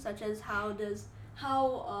trilogy, such as how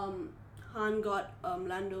Han got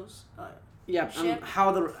Lando's ship.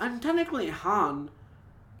 And technically Han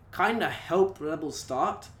kind of helped Rebels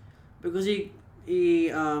start, because he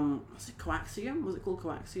was it coaxium? Was it called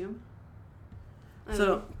coaxium?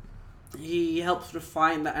 So he helps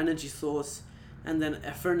refine the energy source, and then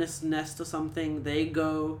a furnace nest or something, the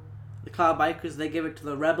Cloud Bikers, they give it to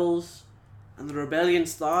the Rebels, and the rebellion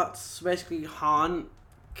starts. So basically Han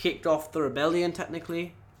kicked off the rebellion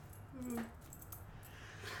technically.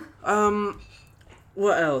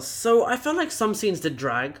 What else? So I felt like some scenes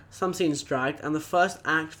dragged, and the first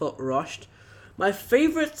act felt rushed. My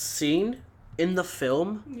favorite scene in the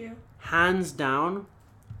film, hands down,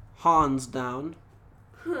 I'm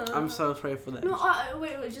so afraid for that. No,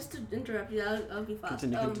 wait, just to interrupt you, I'll be fast.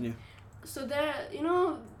 Continue. So there,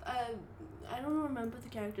 I don't remember the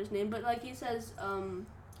character's name, but like he says,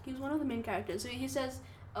 he was one of the main characters. So he says,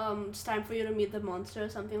 it's time for you to meet the monster or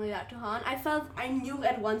something like that to Han. I knew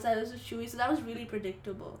at once that it was Chewie, so that was really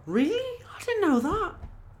predictable. Really? I didn't know that.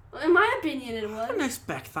 In my opinion, it was. I didn't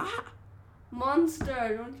expect that.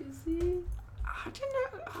 Monster, don't you see? I didn't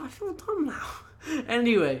know. I feel dumb now.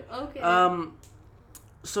 Anyway. Okay.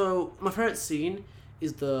 So my favorite scene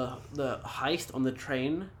is the heist on the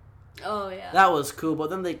train. Oh yeah. That was cool, but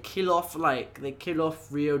then they kill off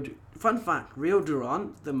Rio. Fun fact: Rio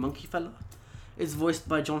Durant, the monkey fella, is voiced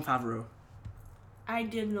by Jon Favreau. I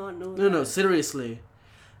did not know that. No, seriously.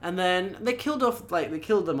 And then they killed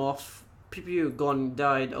them off. People gone,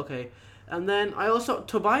 died. Okay, and then I also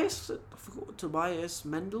Tobias. I forgot what Tobias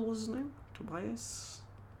Mendel was his name. Tobias.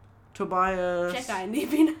 Check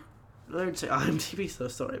IMDb now. Let me check IMDb. So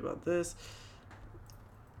sorry about this.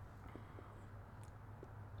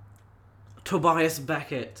 Tobias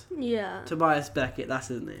Beckett. Yeah. Tobias Beckett, that's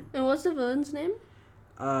his name. And what's the villain's name?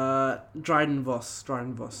 Dryden Voss.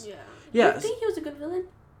 Yeah. Yeah. You think he was a good villain?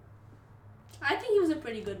 I think he was a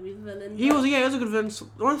pretty good villain. He was a good villain. So,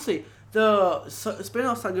 honestly, the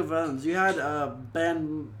spin-offs are good villains. You had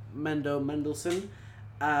Ben Mendelsohn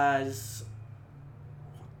as...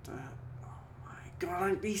 What the... Oh my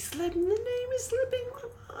god, the name is slipping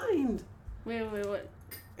my mind. Wait, what?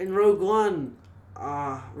 In Rogue One.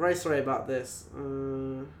 Very sorry about this.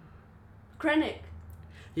 Krennic.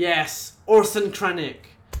 Yes, Orson Krennic.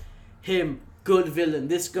 Him, good villain.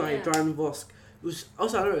 This guy, Yeah. Dryden Voss, was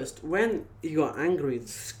also noticed when he got angry, the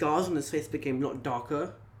scars on his face became a lot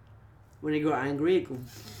darker. When he got angry, it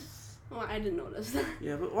Oh, I didn't notice that.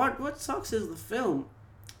 yeah. But what sucks is the film.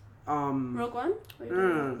 Rogue One?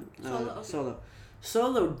 No. Solo, okay.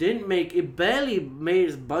 Solo didn't make it. Barely made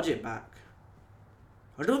its budget back.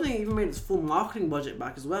 I don't think it even made its full marketing budget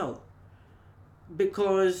back as well.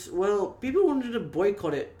 Because, well, people wanted to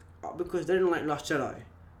boycott it because they didn't like Last Jedi,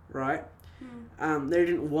 right? They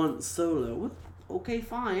didn't want Solo. Well, okay,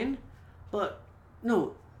 fine. But,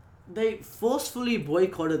 no, they forcefully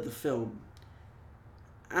boycotted the film.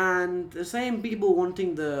 And the same people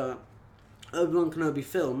wanting the Obi-Wan Kenobi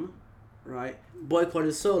film, right,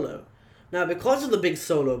 boycotted Solo. Now, because of the big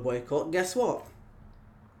Solo boycott, guess what?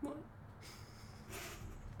 What?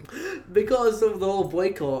 Because of the whole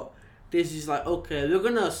boycott, this is like, okay, we're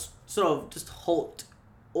gonna sort of just halt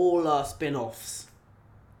all our spin-offs.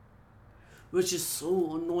 Which is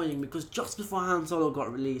so annoying because just before Han Solo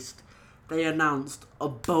got released, they announced a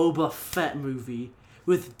Boba Fett movie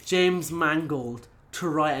with James Mangold to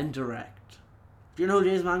write and direct. Do you know who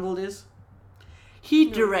James Mangold is? He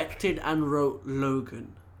directed and wrote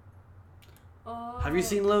Logan. Oh. Have you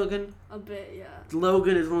seen Logan? A bit, yeah.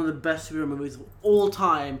 Logan is one of the best superhero movies of all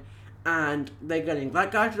time, and they're getting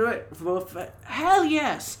that guy to do it for Boba Fett. Hell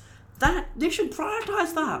yes! They should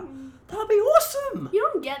prioritize that. That'd be awesome. You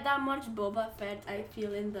don't get that much Boba Fett, I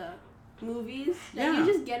feel, in the movies. Like, Yeah. you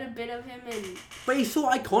just get a bit of him in... But he's so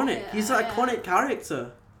iconic. Yeah, He's an yeah. iconic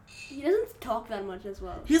character. He doesn't talk that much as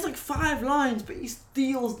well. He has like 5 lines, but he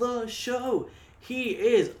steals the show. He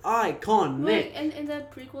is iconic. Wait, in the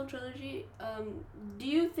prequel trilogy, do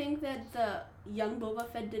you think that the young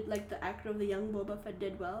Boba Fett did, like, the actor of the young Boba Fett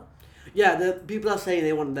did well? Yeah, the people are saying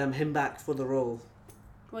they want him back for the role.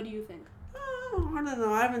 What do you think? Oh, I don't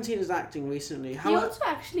know. I haven't seen his acting recently. He How also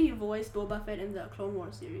actually voiced Boba Fett in the Clone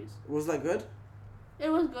Wars series. was that good? It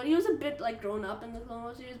was good. He was a bit, like, grown up in the Clone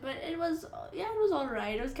Wars series, but it was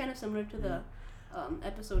alright. It was kind of similar to the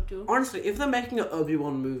episode 2. Honestly, if they're making an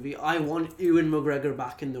Obi-Wan movie, I want Ewan McGregor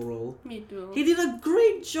back in the role. Me too. He did a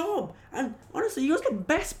great job, and honestly, he was the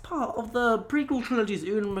best part of the prequel trilogies.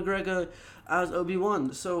 Ewan McGregor as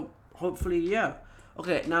Obi-Wan. So hopefully, yeah.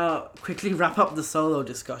 Okay, now quickly wrap up the Solo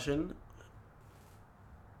discussion.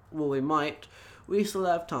 Well, we might. We still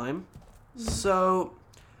have time. So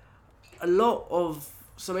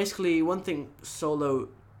basically, one thing Solo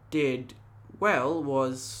did well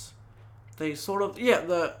was they sort of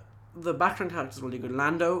the background characters are really good.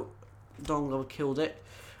 Lando, Don Glover killed it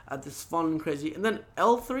at this fun, crazy, and then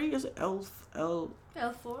L3 is it L4?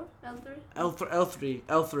 L3? L3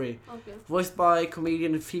 Okay. voiced by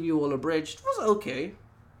comedian Phoebe Waller-Bridge. It was okay.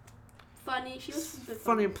 Funny. She was a bit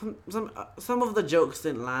Funny. Some of the jokes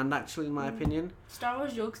didn't land, actually, in my opinion. Star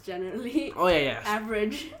Wars jokes generally Oh yeah.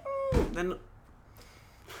 average. They're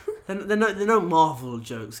not Marvel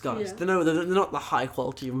jokes, guys. Yeah. They're not the high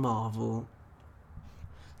quality of Marvel.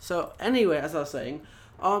 So anyway, as I was saying,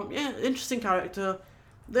 interesting character.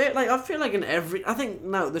 I feel like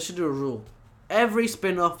they should do a rule. Every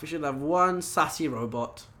spin-off we should have one sassy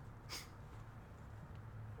robot.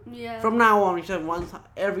 Yeah. From now on, we should have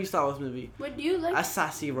every Star Wars movie. But do you like... A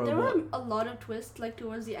sassy robot. There were a lot of twists, like,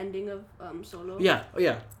 towards the ending of Solo. Yeah,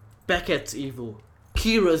 Beckett's evil.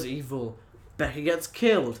 Kira's evil. Beckett gets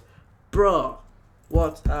killed. Bruh,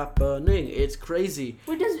 what's happening? It's crazy.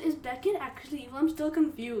 Wait, is Beckett actually evil? I'm still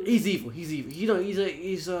confused. He's evil. You know, he's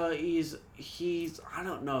I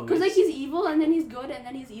don't know. Because, like, he's evil, and then he's good, and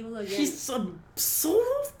then he's evil again. He's sort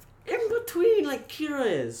of in between, like Kira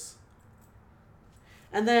is.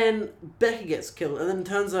 And then Becky gets killed, and then it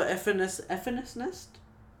turns out Ephraim's Nest?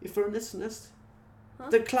 Huh?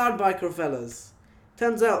 The Cloud Biker fellas.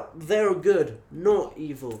 Turns out they're good, not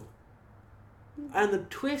evil. And the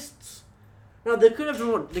twists. Now they could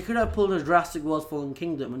have pulled a Jurassic World Fallen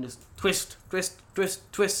Kingdom and just twist. But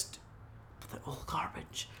they're all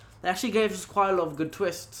garbage. They actually gave us quite a lot of good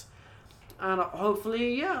twists. And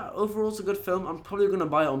hopefully, yeah, overall it's a good film. I'm probably going to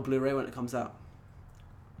buy it on Blu-ray when it comes out.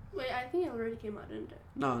 Wait, I think it already came out, didn't it?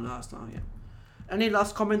 No, it's not yet. Any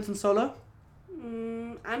last comments on Solo?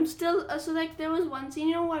 I'm still so like there was one scene,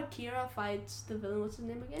 you know, where Kira fights the villain. What's his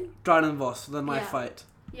name again? Dryden Voss, the knife Yeah. fight.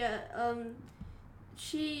 Yeah.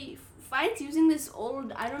 She fights using this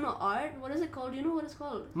old, I don't know, art. What is it called? Do you know what it's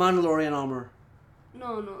called? Mandalorian armor.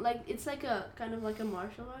 No, like it's like a kind of like a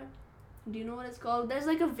martial art. Do you know what it's called? There's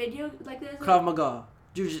like a video, like there's. Krav Maga,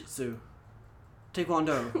 Jiu-Jitsu,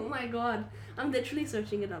 Taekwondo. Oh my god, I'm literally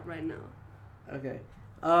searching it up right now. Okay.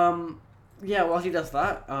 Yeah, while he does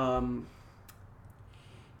that,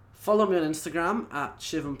 follow me on Instagram at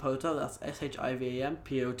Shivampota. That's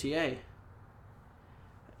SHIVAMPOTA.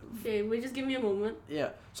 Okay, wait, just give me a moment. Yeah.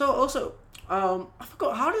 So also, I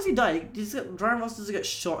forgot, how does he die? Dryden Voss does get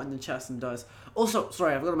shot in the chest and dies. Also,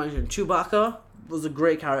 sorry, I forgot to mention, Chewbacca was a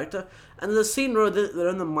great character. And there's a scene where they're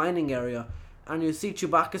in the mining area, and you see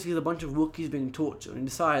Chewbacca sees a bunch of Wookiees being tortured, and he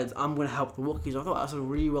decides, I'm going to help the Wookiees. I thought that was a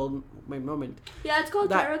really well made moment. Yeah, it's called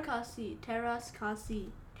That- Terras Kasi.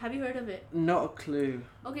 Have you heard of it? Not a clue.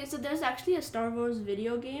 Okay, so there's actually a Star Wars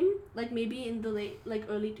video game, like maybe in the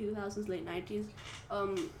early 2000s, late 90s,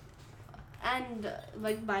 and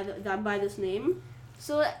like by this name.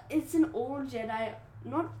 So it's an old Jedi,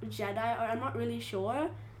 not Jedi, or I'm not really sure,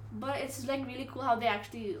 but it's like really cool how they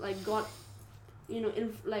actually like got, you know,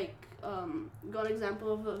 got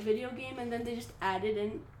example of a video game and then they just added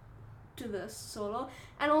in to the Solo.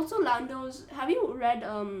 And also Lando's. Have you read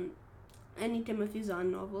any Timothy Zahn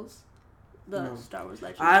novels? The No. Star Wars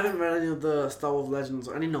Legends. I haven't read any of the Star Wars Legends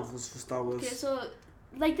or any novels for Star Wars. Okay, so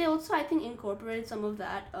like they also I think incorporated some of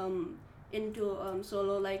that into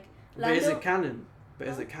Solo, like But is Lando. it canon?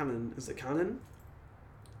 Is Huh? it canon? Is it canon?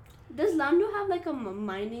 Does Lando have like a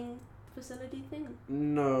mining facility thing?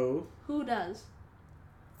 No. Who does?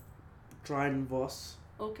 Dryden Voss.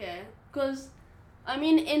 Okay, because I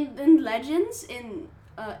mean in Legends in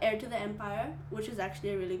Heir to the Empire, which is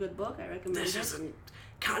actually a really good book, I recommend This it. isn't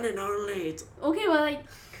canon only. It's Okay, well, like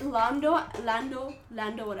Lando,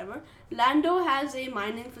 whatever. Lando has a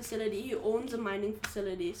mining facility. He owns a mining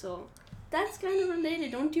facility, so that's kind of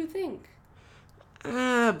related, don't you think?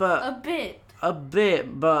 but A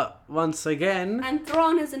bit. but once again, And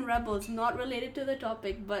Thrawn is in Rebels, not related to the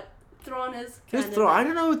topic, but Thrawn is. who's canon. Thrawn? I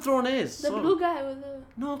don't know who Thrawn is. The so- blue guy with the.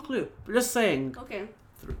 No clue. But just saying. Okay.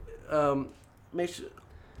 Make sure.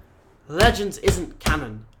 Legends isn't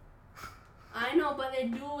canon. I know, but they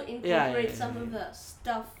do incorporate Yeah, some of the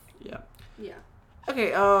stuff. Yeah. Yeah.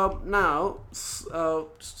 Okay. Now,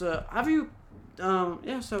 have you?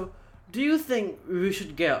 Yeah. So, do you think we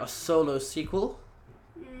should get a Solo sequel?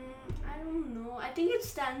 I don't know. I think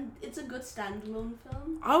it's a good standalone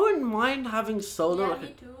film. I wouldn't mind having Solo Yeah, like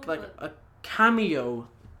me too, like but- a cameo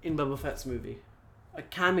in Boba Fett's movie. A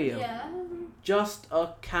cameo. Yeah. Just a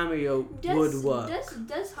cameo would work.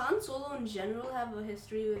 Does Han Solo in general have a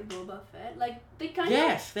history with Boba Fett? Like they kind of.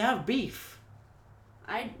 Yes, they have beef.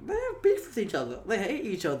 I. They have beef with each other. They hate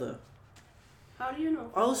each other. How do you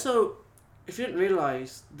know? Also, if you didn't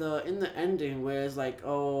realize, in the ending where it's like,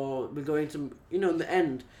 oh, we're going to, in the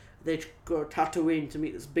end, they go to Tatooine to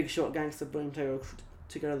meet this big shot gangster bring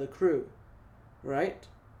together the crew, right?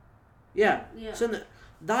 Yeah. Yeah. So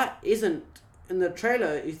that isn't in the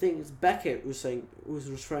trailer. You think it's Beckett who's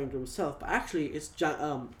referring to himself, but actually it's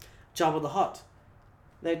Jabba the Hutt.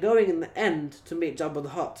 They're going in the end to meet Jabba the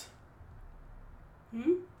Hutt.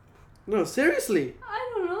 No, seriously,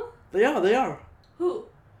 I don't know. they are. Who?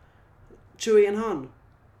 Chewie and Han.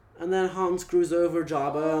 And then Han screws over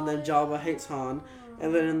Jabba, and then Jabba hates Han.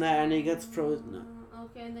 And then in the end he gets frozen.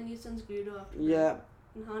 Okay, and then he sends Greedo after. Yeah. that.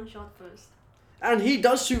 And Han shot first. And he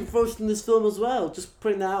does shoot first in this film as well. Just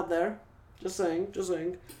putting that out there. Just saying.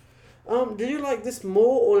 Did you like this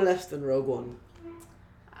more or less than Rogue One?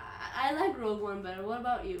 I like Rogue One better. What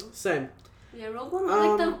about you? Same. Yeah, Rogue One. I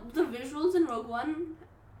like the visuals in Rogue One.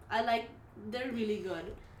 I like. They're really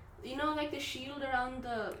good. You know, like the shield around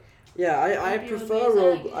the. Yeah, I Imperial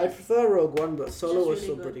prefer base, I prefer Rogue One, but Solo Just was really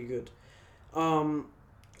still good. pretty good.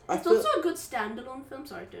 It's also a good standalone film.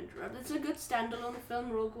 Sorry to interrupt. It's a good standalone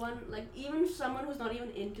film. Rogue One, like even someone who's not even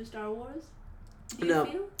into Star Wars. Do you No.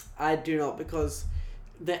 feel? I do not, because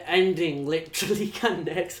the ending literally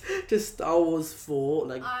connects to Star Wars 4,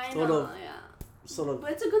 like I sort know. of. Yeah. sort of.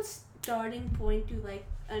 But it's a good starting point to like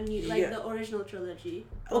a new, like Yeah. the original trilogy.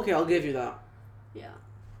 Okay, I'll give you that. Yeah.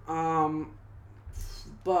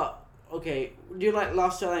 But okay, do you like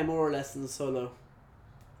Last Jedi more or less than Solo?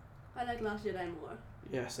 I like Last Jedi more.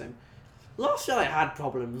 Yeah, same. Last Jedi had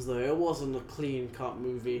problems though. It wasn't a clean cut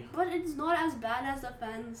movie. But it's not as bad as the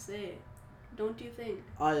fans say. Don't you think?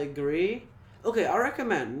 I agree. Okay, I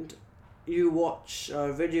recommend you watch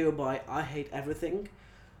a video by I Hate Everything,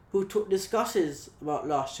 who discusses about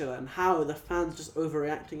Last Jedi and how the fans just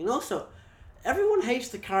overreacting. And also, everyone hates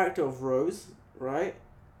the character of Rose, right?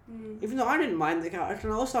 Mm. Even though I didn't mind the character,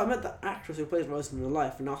 and also I met the actress who plays Rose in real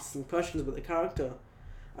life and asked some questions about the character.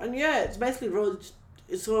 And yeah, it's basically Rose.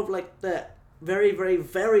 It's sort of like the very, very,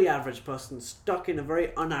 very average person stuck in a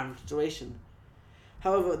very unaverage situation.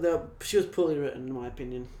 However, she was poorly written, in my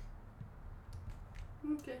opinion.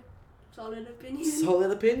 Okay. Solid opinion.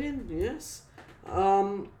 Solid opinion, yes.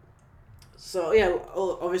 So yeah,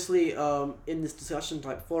 obviously, in this discussion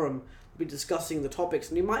type forum, we'll be discussing the topics,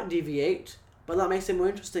 and you might deviate, but that makes it more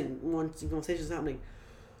interesting. More interesting conversations happening.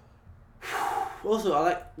 Also, I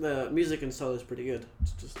like the music in Solo is pretty good.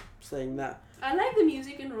 Just saying that. I like the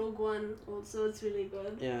music in Rogue One. Also, it's really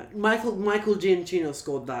good. Yeah, Michael Giacchino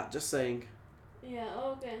scored that. Just saying. Yeah.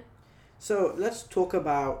 Okay. So let's talk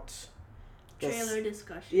about Trailer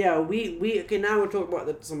discussion. Yeah, we okay. Now we're talking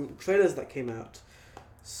about some trailers that came out.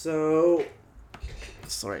 So,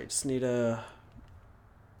 sorry, I just need a.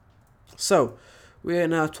 So, we are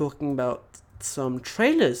now talking about some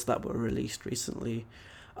trailers that were released recently.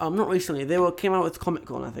 Not recently. They came out with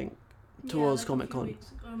Comic-Con, I think. Towards like Comic-Con. a few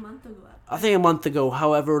weeks or a month ago. I think a month ago.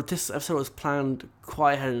 However, this episode was planned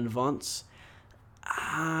quite ahead in advance.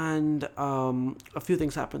 And a few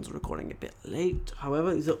things happened, so recording a bit late.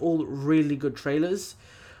 However, these are all really good trailers.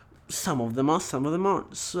 Some of them are, some of them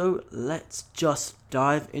aren't. So let's just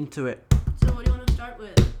dive into it. So what do you want to start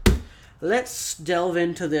with? Let's delve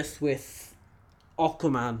into this with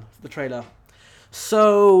Aquaman, the trailer.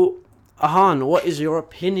 So, Ahan, what is your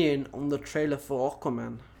opinion on the trailer for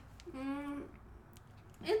Aquaman?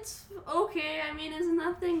 It's okay. I mean, it's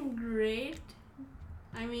nothing great.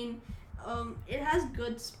 I mean, it has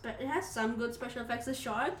some good special effects. The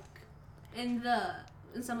shark in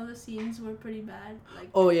some of the scenes were pretty bad. Like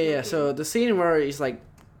Yeah. So the scene where he's like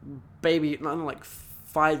baby, not like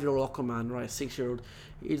 5-year-old Aquaman, right? 6-year-old.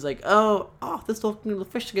 He's like, they're talking to the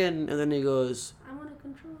fish again, and then he goes, I want to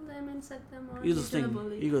control them and set them on. Here's the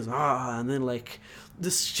thing. He goes, and then like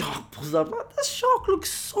this shark pulls up. This shark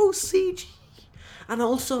looks so CG. And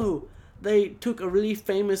also, they took a really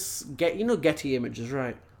famous Getty Images,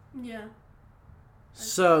 right? Yeah.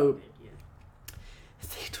 So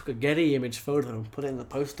they took a Getty Image photo and put it in the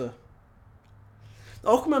poster. The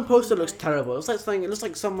Aquaman poster looks terrible. It looks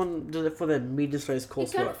like someone did it for their media studies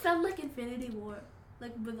coursework. It kind of felt like Infinity War,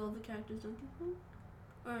 like with all the characters, don't you think?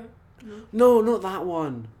 Or no, not that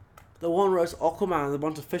one. The one where it's Aquaman and a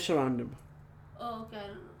bunch of fish around him. Oh, okay,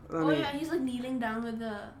 I don't know. Yeah, he's like kneeling down with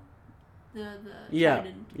the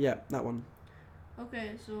trident. Yeah, that one.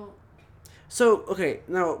 Okay, So, okay,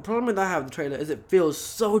 now, problem with I have the trailer is it feels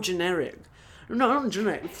so generic. No, not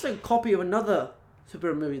generic. It's like a copy of another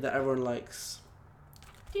superhero movie that everyone likes.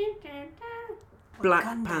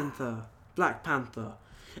 Black Panther.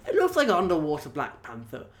 It looks like an underwater Black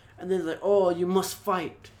Panther. And then it's like, you must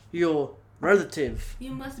fight your relative.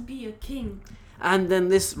 You must be a king. And then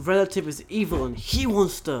this relative is evil and he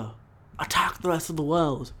wants to attack the rest of the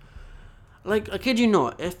world. Like, I kid you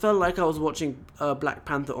not, it felt like I was watching Black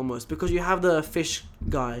Panther almost, because you have the fish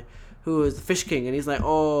guy who is the Fish King, and he's like,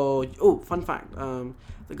 fun fact, the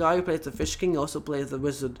guy who plays the Fish King also plays the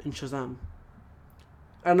wizard in Shazam.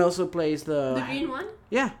 And also plays the green one?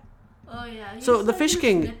 Yeah. Oh, yeah. So the Fish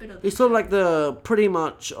King, he's sort of like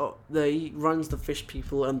he runs the fish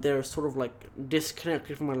people, and they're sort of like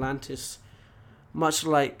disconnected from Atlantis, much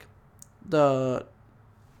like the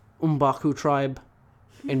Umbaku tribe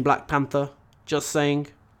in Black Panther. Just saying.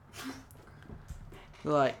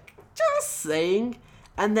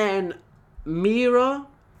 And then Mera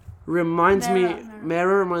reminds me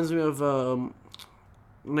of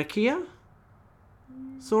Nakia,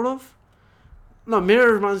 sort of. No,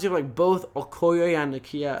 Mera reminds me of like both Okoye and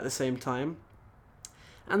Nakia at the same time.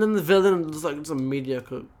 And then the villain is like some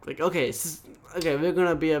mediocre. Like, okay, we're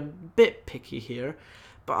gonna be a bit picky here,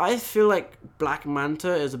 but I feel like Black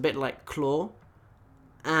Manta is a bit like Claw.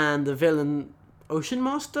 And the villain, Ocean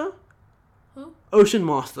Master? Who? Ocean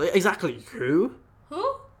Master, exactly. Who?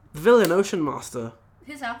 Who? The villain, Ocean Master.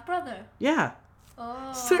 His half-brother? Yeah.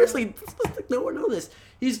 Oh. Seriously, no one knows this.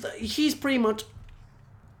 He's pretty much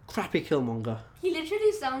crappy Killmonger. He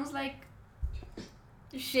literally sounds like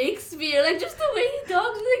Shakespeare, like just the way he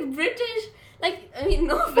talks, like British. Like, I mean,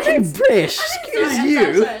 no offense. Like British,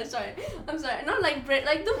 I'm sorry. Not like Brit.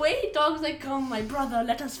 Like the way he talks, like, "Come, my brother,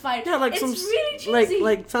 let us fight." Yeah, like it's some really cheesy.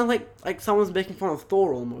 like sounds like someone's making fun of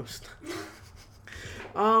Thor almost.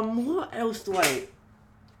 What else do I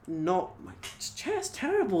not? It's just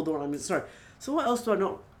terrible. The one I mean, sorry. So what else do I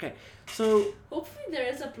not? Okay, so Hopefully there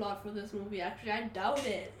is a plot for this movie. Actually, I doubt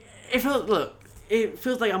it. it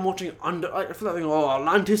feels like I'm watching I feel like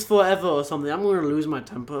Atlantis forever or something. I'm gonna lose my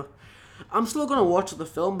temper. I'm still gonna watch the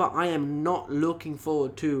film, but I am not looking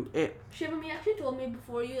forward to it. Shivam, you actually told me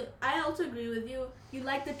before you. I also agree with you. You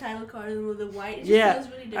like the title card with the white. It just Yeah, feels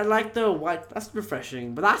really I different. like the white. That's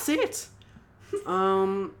refreshing, but that's it.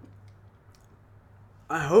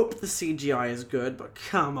 I hope the CGI is good, but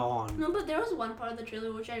come on. No, but there was one part of the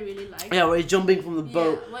trailer which I really liked. Yeah, where he's jumping from the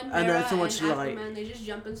boat, Yeah, when and Hera there's so much and light. Aquaman, they just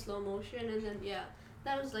jump in slow motion, and then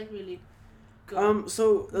that was like really good.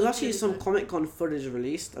 So there's Looked actually really some good. Comic-Con footage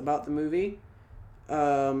released about the movie.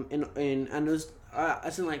 And it was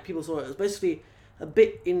as in like people saw it. It was basically a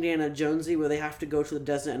bit Indiana Jonesy where they have to go to the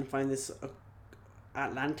desert and find this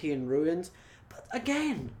Atlantean ruins. But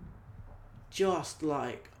again, just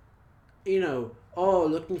like,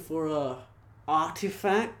 looking for a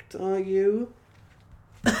artifact, are you?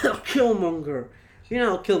 Killmonger. You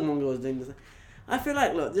know Killmonger was doing this. I feel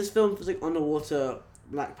like, look, this film was like underwater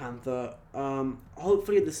Black Panther.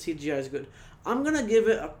 Hopefully the CGI is good. I'm gonna give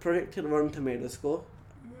it a predicted Rotten Tomato score,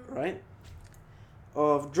 right?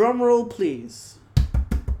 Of drum roll, please.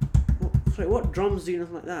 What drums do you know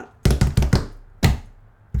like that?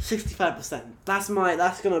 65%.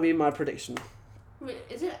 That's gonna be my prediction. Wait,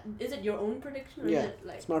 is it your own prediction? Or Yeah, is it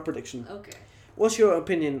like it's my prediction. okay? What's your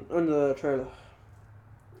opinion on the trailer?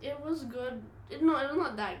 It was good. It was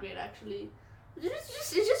not that great actually. It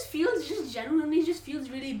just genuinely feels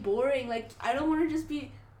really boring. Like I don't want to just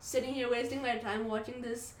be sitting here wasting my time watching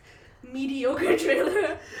this mediocre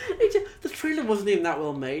trailer. The trailer wasn't even that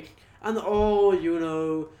well made, and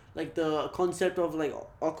like the concept of like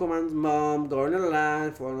Aquaman's mom going to the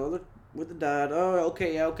land for another with the dad. Oh,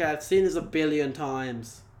 okay, I've seen this 1 billion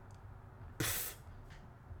times.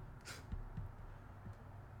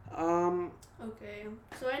 Okay.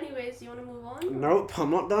 So, anyways, you want to move on? Nope,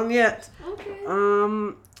 I'm not done yet. Okay.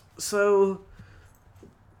 So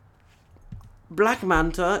Black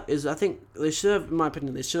Manta is, I think they should have, in my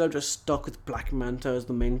opinion, they should have just stuck with Black Manta as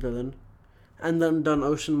the main villain, and then done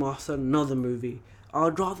Ocean Master, another movie.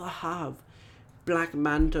 I'd rather have Black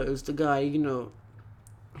Manta as the guy,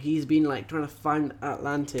 he's been like trying to find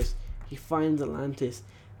Atlantis. He finds Atlantis,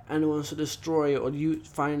 and wants to destroy it or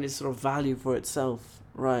find its sort of value for itself,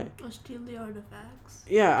 right? Or steal the artifacts.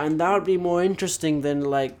 Yeah, and that would be more interesting than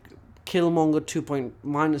like Killmonger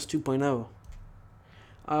 2.0.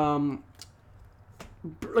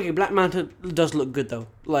 Okay, Black Manta does look good though.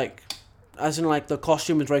 Like, as in like the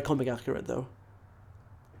costume is very comic accurate though.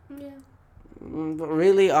 Yeah. But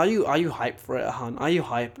really, are you hyped for it, Han? Are you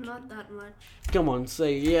hyped? Not that much. Come on,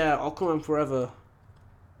 say yeah, Aquaman forever.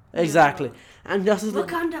 Exactly. Yeah. And Justice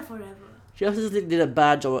League did a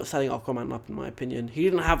bad job at setting Aquaman up, in my opinion. He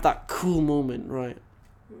didn't have that cool moment, right?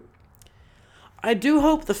 I do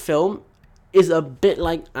hope the film is a bit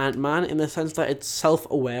like Ant-Man in the sense that it's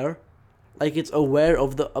self-aware. Like, it's aware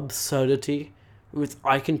of the absurdity with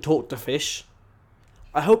I can talk to fish.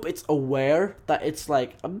 I hope it's aware that it's,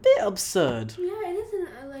 like, a bit absurd. Yeah, it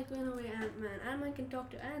isn't like in a way Ant-Man. Ant-Man can talk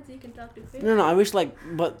to ants, he can talk to fish. No, I wish,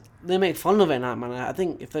 but they make fun of it in Ant-Man. I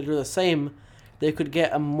think if they do the same, they could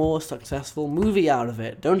get a more successful movie out of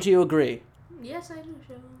it. Don't you agree? Yes, I do,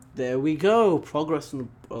 Shivam. There we go. Progress in the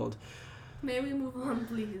world. May we move on,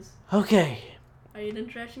 please? Okay. Are you done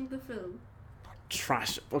trashing the film?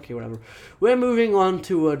 Trash. Okay, whatever. We're moving on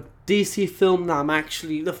to a DC film now. I'm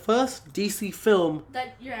actually the first DC film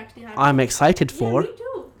That you're actually happy. I'm excited Yeah, for. me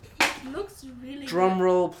too. It looks really Drum good.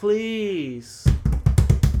 roll, please.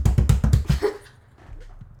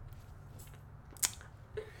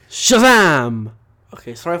 Shazam!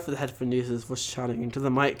 Okay, sorry for the headphone users for shouting into the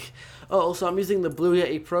mic. Oh, also, I'm using the Blue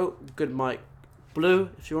Yeti Pro. Good mic. Blue,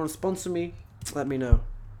 if you want to sponsor me, let me know.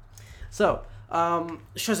 So,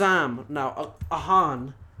 Shazam. Now,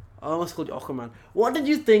 Ahan, I almost called you Aquaman. What did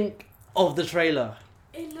you think of the trailer?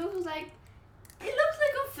 It looks like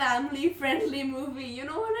a family-friendly movie. You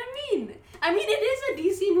know what I mean? I mean, it is a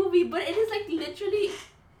DC movie, but it is like literally.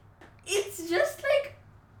 It's just like.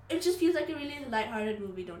 It just feels like a really lighthearted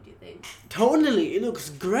movie, don't you think? Totally, it looks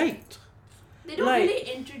great. They don't Like- really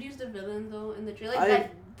introduce the villain though in the trailer I-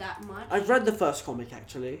 that much. I've read the first comic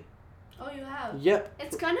actually. Oh, you have. Yep.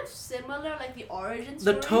 It's kind of similar, like the origin The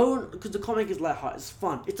story. tone, because the comic is lighthearted, it's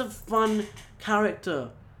fun. It's a fun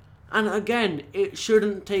character. And again, it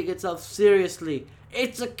shouldn't take itself seriously.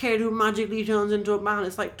 It's a kid who magically turns into a man.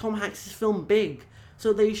 It's like Tom Hanks' film Big.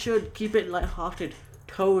 So they should keep it lighthearted,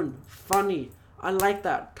 tone, funny. I like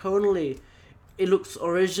that, tonally. It looks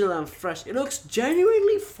original and fresh. It looks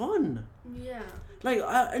genuinely fun. Yeah. Like,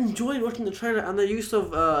 I enjoyed watching the trailer, and the use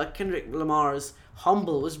of Kendrick Lamar's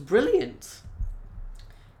Humble was brilliant.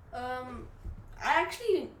 I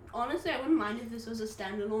actually, honestly, I wouldn't mind if this was a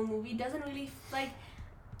standalone movie. It doesn't really, like,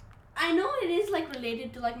 I know it is, like,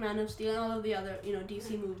 related to, like, Man of Steel and all of the other,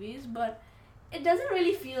 DC movies, but it doesn't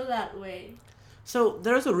really feel that way. So,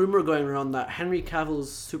 there's a rumor going around that Henry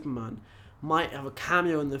Cavill's Superman might have a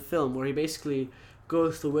cameo in the film where he basically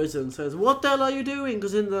goes to the wizard and says, "What the hell are you doing?"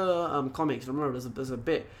 Because in the comics, remember, there's a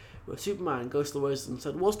bit where Superman goes to the wizard and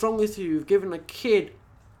said, "What's wrong with you? You've given a kid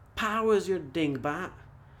powers, you dingbat."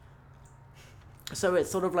 So it's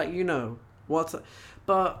sort of like,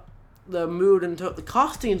 but the mood and the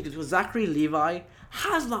casting is good because Zachary Levi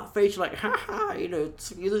has that facial, like, haha,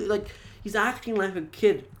 like he's acting like a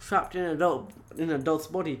kid trapped in an adult's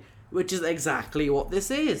body, which is exactly what this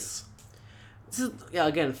is. This is,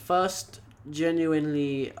 again, first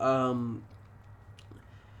genuinely,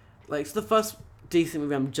 it's the first DC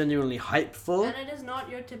movie I'm genuinely hyped for. And it is not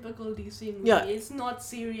your typical DC movie. Yeah. It's not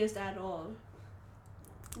serious at all.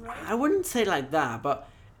 Right? I wouldn't say like that, but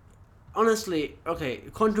honestly, okay,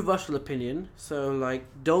 controversial opinion, so, like,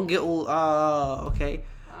 don't get all, okay.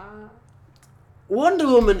 Wonder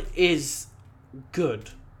Woman is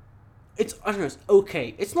good. It's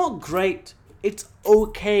okay. It's not great. It's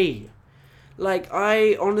okay. Like,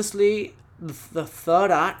 I honestly, the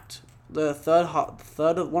third act, the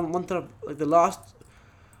last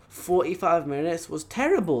 45 minutes was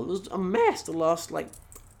terrible. It was a mess. The last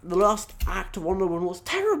act of Wonder Woman was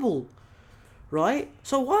terrible. Right?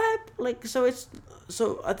 So why,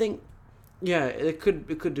 I think, yeah, it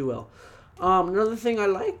could do well. Another thing I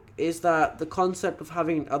like is that the concept of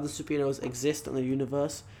having other superheroes exist in the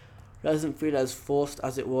universe doesn't feel as forced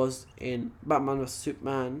as it was in Batman vs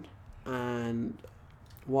Superman and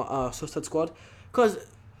Suicide Squad. Because,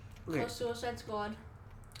 okay. Suicide Squad.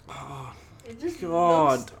 Oh, it just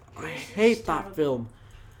God, I hate that terrible. film.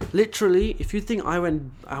 Literally, if you think I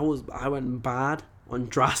went bad on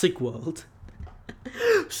Jurassic World,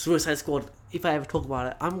 Suicide Squad, if I ever talk about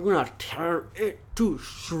it, I'm gonna tear it to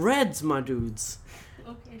shreds, my dudes.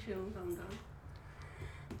 Okay, sure, calm down.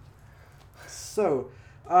 So,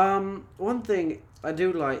 one thing I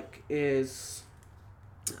do like is,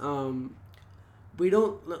 the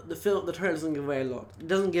trailer doesn't give away a lot. It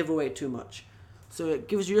doesn't give away too much, so it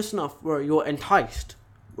gives you just enough where you're enticed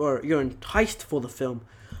for the film.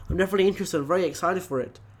 I'm definitely interested. I'm very excited for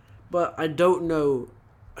it, but I don't know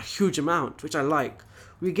a huge amount, which I like.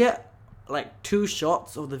 We get like 2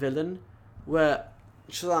 shots of the villain where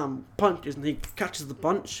Shazam punches and he catches the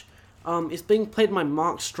punch. It's being played by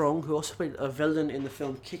Mark Strong, who also played a villain in the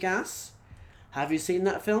film Kick-Ass. Have you seen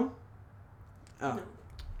that film? Oh.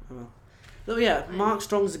 No. So yeah, Mark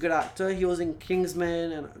Strong's a good actor. He was in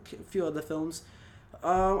Kingsman and a few other films.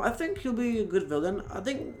 I think he'll be a good villain. I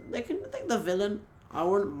think the villain, I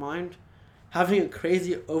wouldn't mind having a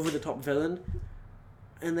crazy over-the-top villain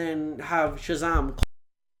and then have Shazam.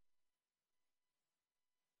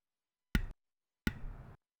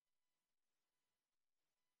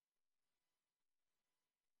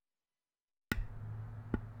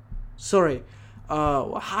 Sorry,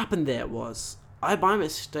 what happened there was I, by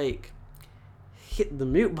mistake, hit the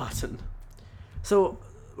mute button. So,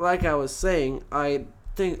 like I was saying, I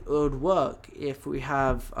think it would work if we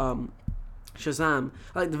have Shazam,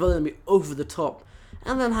 like the villain, be over the top,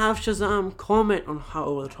 and then have Shazam comment on how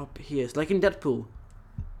over the top he is, like in Deadpool.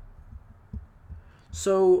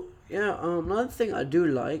 So, yeah, another thing I do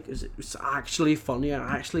like is it's actually funny.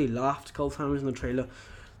 I actually laughed a couple times in the trailer.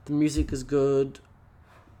 The music is good.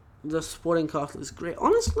 The supporting cast is great.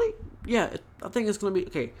 Honestly, yeah, I think it's going to be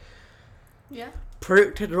okay. Yeah.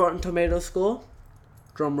 Predicted Rotten Tomatoes score.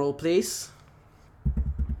 Drum roll, please.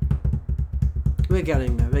 We're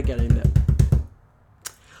getting there.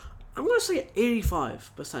 I'm going to say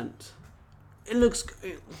 85%.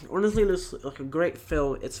 It honestly looks like a great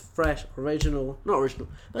film. It's fresh, not original,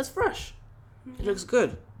 but it's fresh. It looks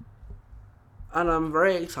good. And I'm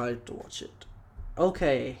very excited to watch it.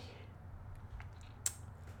 Okay.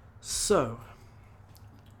 So,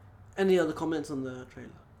 any other comments on the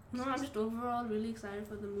trailer? No, I'm just overall really excited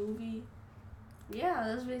for the movie. Yeah,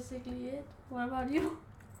 that's basically it. What about you?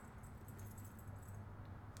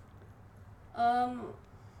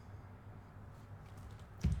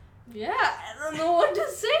 Yeah, I don't know what to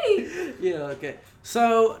say. Yeah, okay.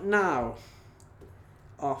 So now,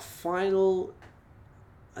 our final,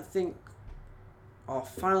 I think, our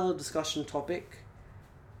final discussion topic.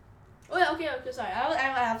 Oh yeah, okay, sorry.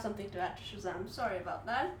 I have something to add to Shazam. Sorry about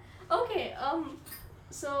that. Okay,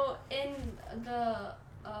 so in the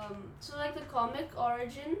so like the comic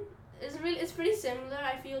origin it's pretty similar.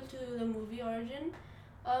 I feel to the movie origin.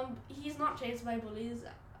 He's not chased by bullies.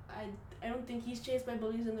 I don't think he's chased by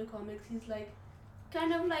bullies in the comics. He's like,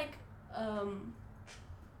 kind of like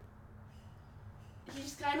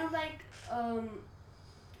he's kind of like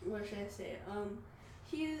what should I say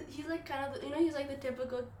he's like kind of he's like the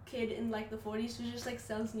typical kid in like the 40s who just like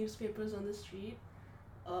sells newspapers on the street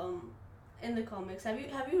in the comics. Have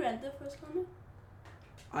you read the first comic?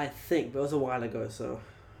 I think, but it was a while ago, so.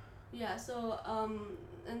 Yeah, so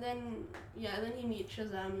and then he meets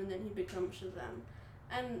Shazam and then he becomes Shazam.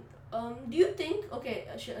 And do you think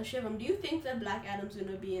Shivam, do you think that Black Adam's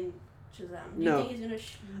gonna be in Shazam? Do you No. think he's gonna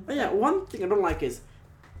Oh yeah, one thing I don't like is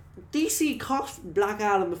DC cast Black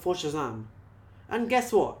Adam before Shazam. And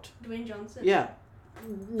guess what? Dwayne Johnson? Yeah,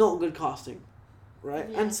 not good casting, right?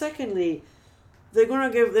 Yeah. And secondly, they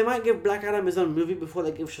might give Black Adam his own movie before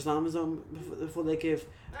they give Shazam his own, before they give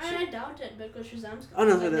I doubt it because Shazam's Oh,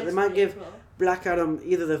 no, coming, they next might give- April. Black Adam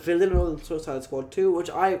either the villain or the Suicide Squad 2, which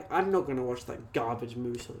I'm not gonna watch that garbage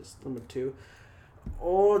movie, so it's number 2.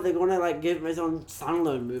 Or they're gonna like give him his own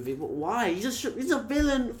standalone movie, but why? He's a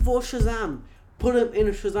villain for Shazam. Put him in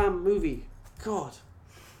a Shazam movie. God.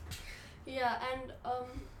 Yeah, and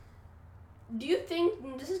do you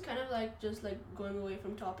think this is kind of like just like going away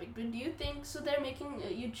from topic, but do you think so? They're making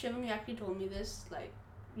Shivam, you actually told me this like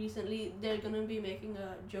recently. They're gonna be making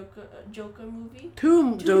a Joker movie.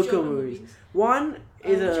 Two Two Joker movies. One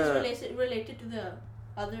is which is related to the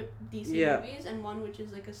other DC Yeah. movies, and one which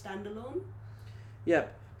is like a standalone.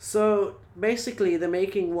 Yep. So basically, they're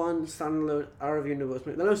making one standalone out of universe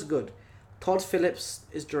movie. That looks good. Todd Phillips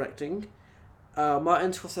is directing.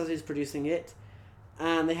 Martin Scorsese is producing it,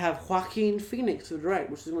 and they have Joaquin Phoenix to direct,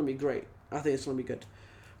 which is going to be great. I think it's going to be good.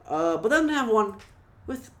 But then they have one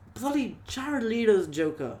with bloody Jared Leto's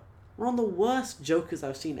Joker. One of the worst Jokers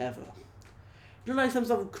I've seen ever. You know, like some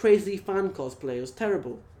sort of crazy fan cosplay. It was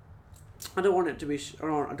terrible. I don't want it to be. I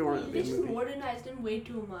don't want it to be They a just movie. modernized him way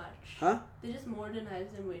too much. Huh? They just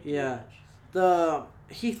modernized him way too Yeah. much. The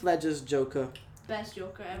Heath Ledger's Joker. Best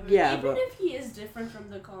Joker ever. Yeah, Even but- if he is different from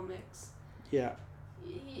the comics. Yeah.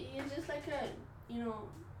 He's just like a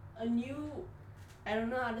new, I don't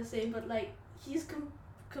know how to say, but like he's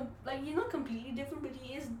like he's not completely different, but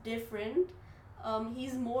he is different.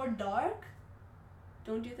 He's more dark,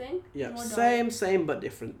 don't you think? He's Yeah. more dark. Same but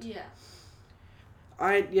different. Yeah.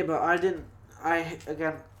 I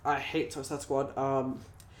hate Suicide Squad.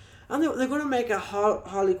 And they're gonna make a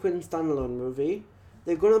Harley Quinn standalone movie.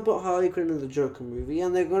 They're gonna put Harley Quinn in the Joker movie,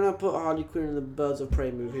 and they're gonna put Harley Quinn in the Birds of Prey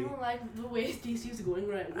I movie. don't like the way DC is going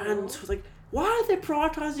right now. And it's like, why are they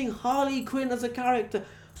prioritizing Harley Quinn as a character?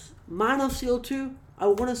 Man of Steel 2, I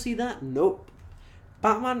want to see that. Nope.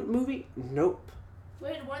 Batman movie, nope.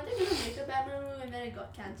 Wait, weren't they gonna make a Batman movie and then it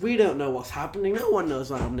got cancelled? We don't know what's happening. No one knows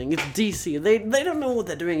what's happening. It's DC. They don't know what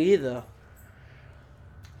they're doing either.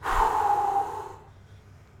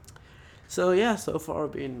 So yeah, so far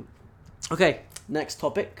I've been... Okay, next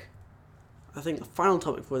topic. I think the final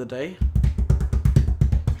topic for the day.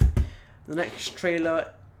 The next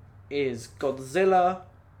trailer is Godzilla,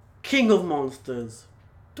 King of Monsters.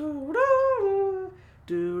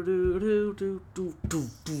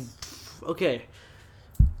 Okay.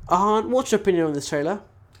 What's your opinion on this trailer?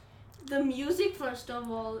 The music, first of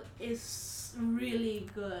all, is really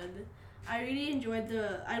good. I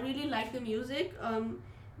really like the music.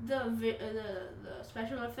 The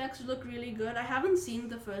special effects look really good. I haven't seen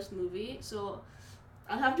the first movie, so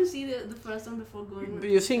I'll have to see the first one before going. But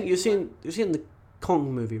you've seen the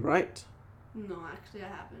Kong movie, right? No, actually, I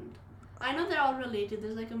haven't. I know they're all related.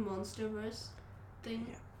 There's like a MonsterVerse thing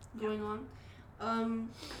going on.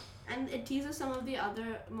 And it teases some of the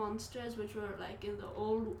other monsters which were like in the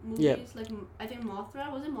old movies. Yeah. Like I think Mothra.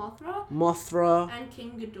 Was it Mothra? Mothra, And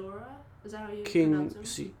King Ghidorah. Is that how you King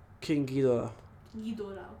pronounce him? King Ghidorah,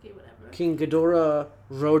 Ghidorah. Okay, whatever. King Ghidorah,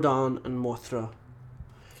 Rodan, and Mothra.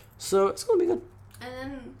 So it's gonna be good. And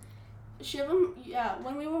then Shivam,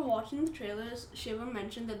 when we were watching the trailers, Shivam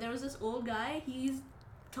mentioned that there was this old guy. He's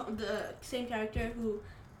the same character who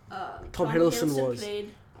Tom Hiddleston was.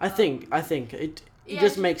 played. I think it yeah,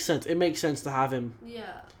 just he- makes sense. It makes sense to have him.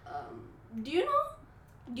 Yeah. Do you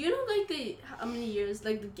know like how many years,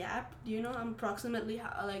 like the gap? Do you know approximately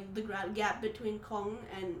how, like the gap between Kong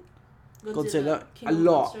and Godzilla? Godzilla King a of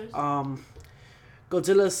lot. Monsters?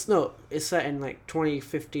 it's set in like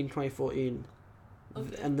 2015, 2014.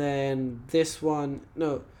 Okay. And then this one,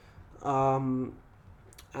 and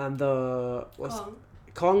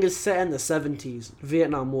Kong is set in the 70s,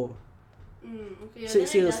 Vietnam War. Okay. Yeah,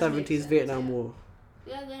 60s and 70s Vietnam War.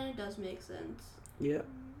 Yeah, then it does make sense. Yeah.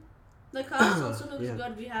 The cast also looks Yeah.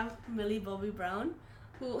 good. We have Millie Bobby Brown,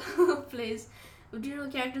 who plays. Do you know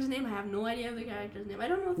the character's name? I have no idea the character's name. I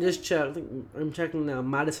don't know. Just check. I think I'm checking now.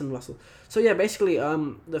 Madison Russell. So yeah, basically,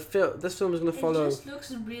 this film is gonna follow. It just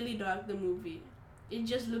looks really dark. The movie. It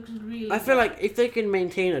just looks really. I feel dark. like if they can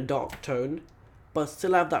maintain a dark tone, but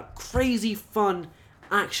still have that crazy fun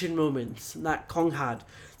action moments that Kong had,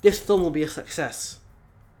 this film will be a success.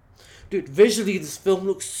 Dude, visually this film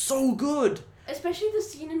looks so good. Especially the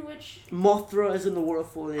scene in which Mothra is in the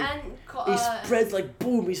waterfall. and He spreads like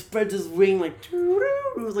boom. He spreads his wing like.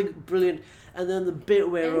 It was like brilliant. And then the bit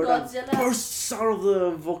where and Rodan Godzilla bursts out of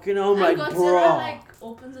the volcano. I'm and like, Godzilla bro. like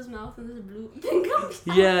opens his mouth and this blue thing comes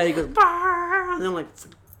out. Yeah, he goes. "Bah!" And then like.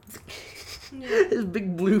 Yeah. This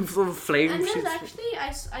big blue sort of flame And there's shoots. actually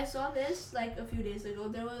I saw this like a few days ago.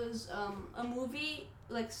 There was a movie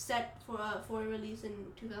like set for release in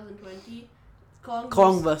 2020.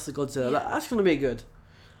 Kong vs Godzilla. Yeah. That's gonna be good.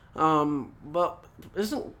 But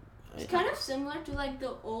isn't It's kind of similar to like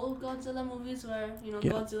the old Godzilla movies where Yeah.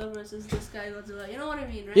 Godzilla versus this guy Godzilla. You know what I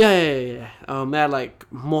mean, right? yeah. They had like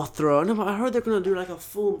Mothra. No, but I heard they're gonna do like a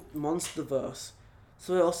full MonsterVerse.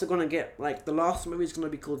 So they're also gonna get like the last movie is gonna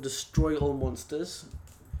be called Destroy All Monsters,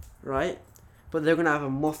 right? But they're gonna have a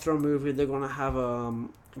Mothra movie. They're gonna have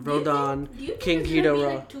Rodan. Do you think King it's gonna be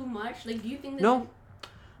Ghidorah. like too much? Like, do you think that? No.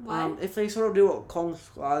 Why? If they sort of do what Kong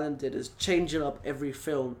Skull Island did, is change it up every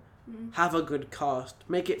film, Mhm. have a good cast,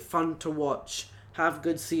 make it fun to watch, have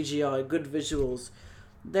good CGI, good visuals,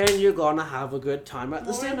 then you're gonna have a good time at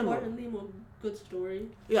the More cinema. importantly, more good story.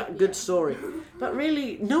 Yeah, good Yeah. story. But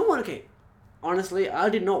really, no one. Okay, honestly, I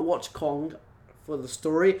did not watch Kong for the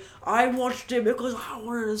story. I watched it because I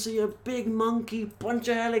wanted to see a big monkey punch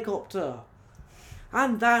a helicopter,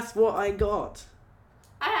 and that's what I got.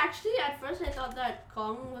 At first I thought that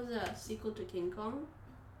Kong was a sequel to King Kong,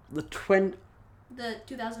 The the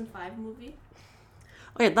 2005 movie.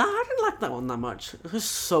 Oh yeah, I didn't like that one that much. It was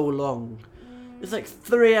so long. It's like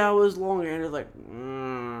 3 hours long, and it's like.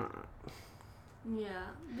 Yeah,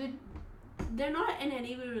 they're not in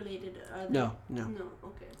any way related, are they? No. No,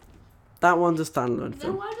 okay. That one's a standalone Then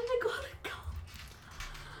film. why did they call it Kong?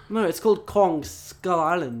 No, it's called Kong Skull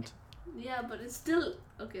Island. Yeah, but it's still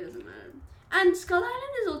okay. Doesn't matter. And Skull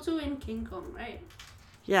Island is also in King Kong, right?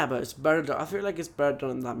 Yeah, but it's better done. I feel like it's better done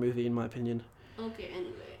in that movie, in my opinion. Okay.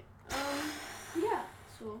 Anyway, yeah.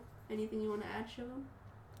 So, anything you want to add, Shivam?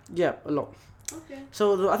 Yeah, a lot. Okay.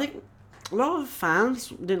 So I think a lot of fans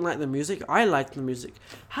didn't like the music. I liked the music.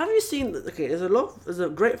 Have you seen? Okay, there's a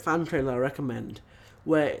great fan trailer I recommend,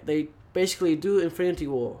 where they basically do Infinity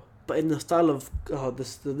War, but in the style of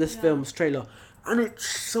this Yeah. film's trailer, and it's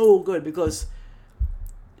so good because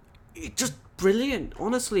it's just brilliant.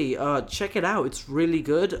 Honestly, check it out. It's really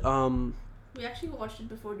good. We actually watched it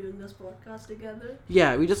before doing this podcast together.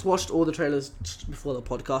 Yeah, we just watched all the trailers just before the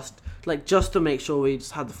podcast, like just to make sure we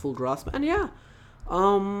just had the full grasp. And yeah,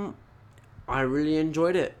 I really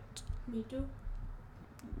enjoyed it. Me too.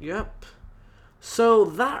 Yep. So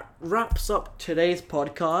that wraps up today's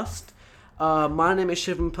podcast. My name is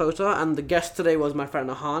Shivam Pota, and the guest today was my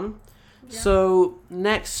friend Ahan. Yeah. So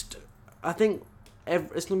next, I think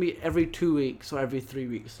it's gonna be every 2 weeks or every 3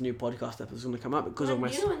 weeks. A new podcast episode is gonna come out because of my.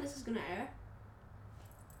 Do you know when this is gonna air?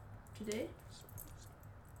 Today.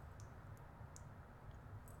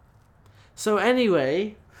 So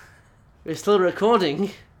anyway, we're still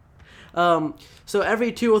recording. So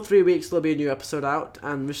every 2 or 3 weeks there'll be a new episode out,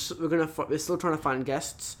 and we're still trying to find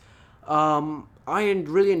guests. I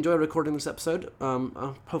really enjoyed recording this episode.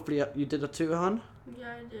 Hopefully you did it too, Han.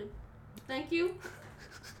 Yeah, I did. Thank you.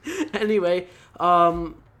 Anyway,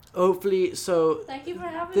 hopefully Thank you for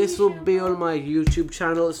having me. this will be Shivam. on my YouTube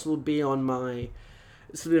channel. This will be on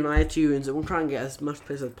iTunes. And we'll try and get as much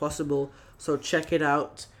places as possible. So check it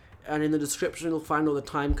out. And in the description, you'll find all the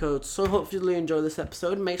time codes. So hopefully you enjoy this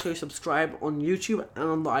episode. Make sure you subscribe on YouTube and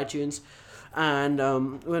on the iTunes. And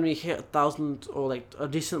when we hit 1,000 or like a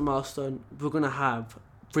decent milestone, we're going to have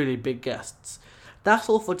really big guests. That's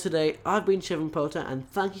all for today. I've been Shivam Pota, and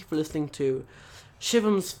thank you for listening to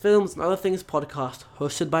Shivam's Films and Other Things podcast,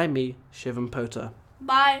 hosted by me, Shivam Pota.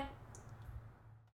 Bye.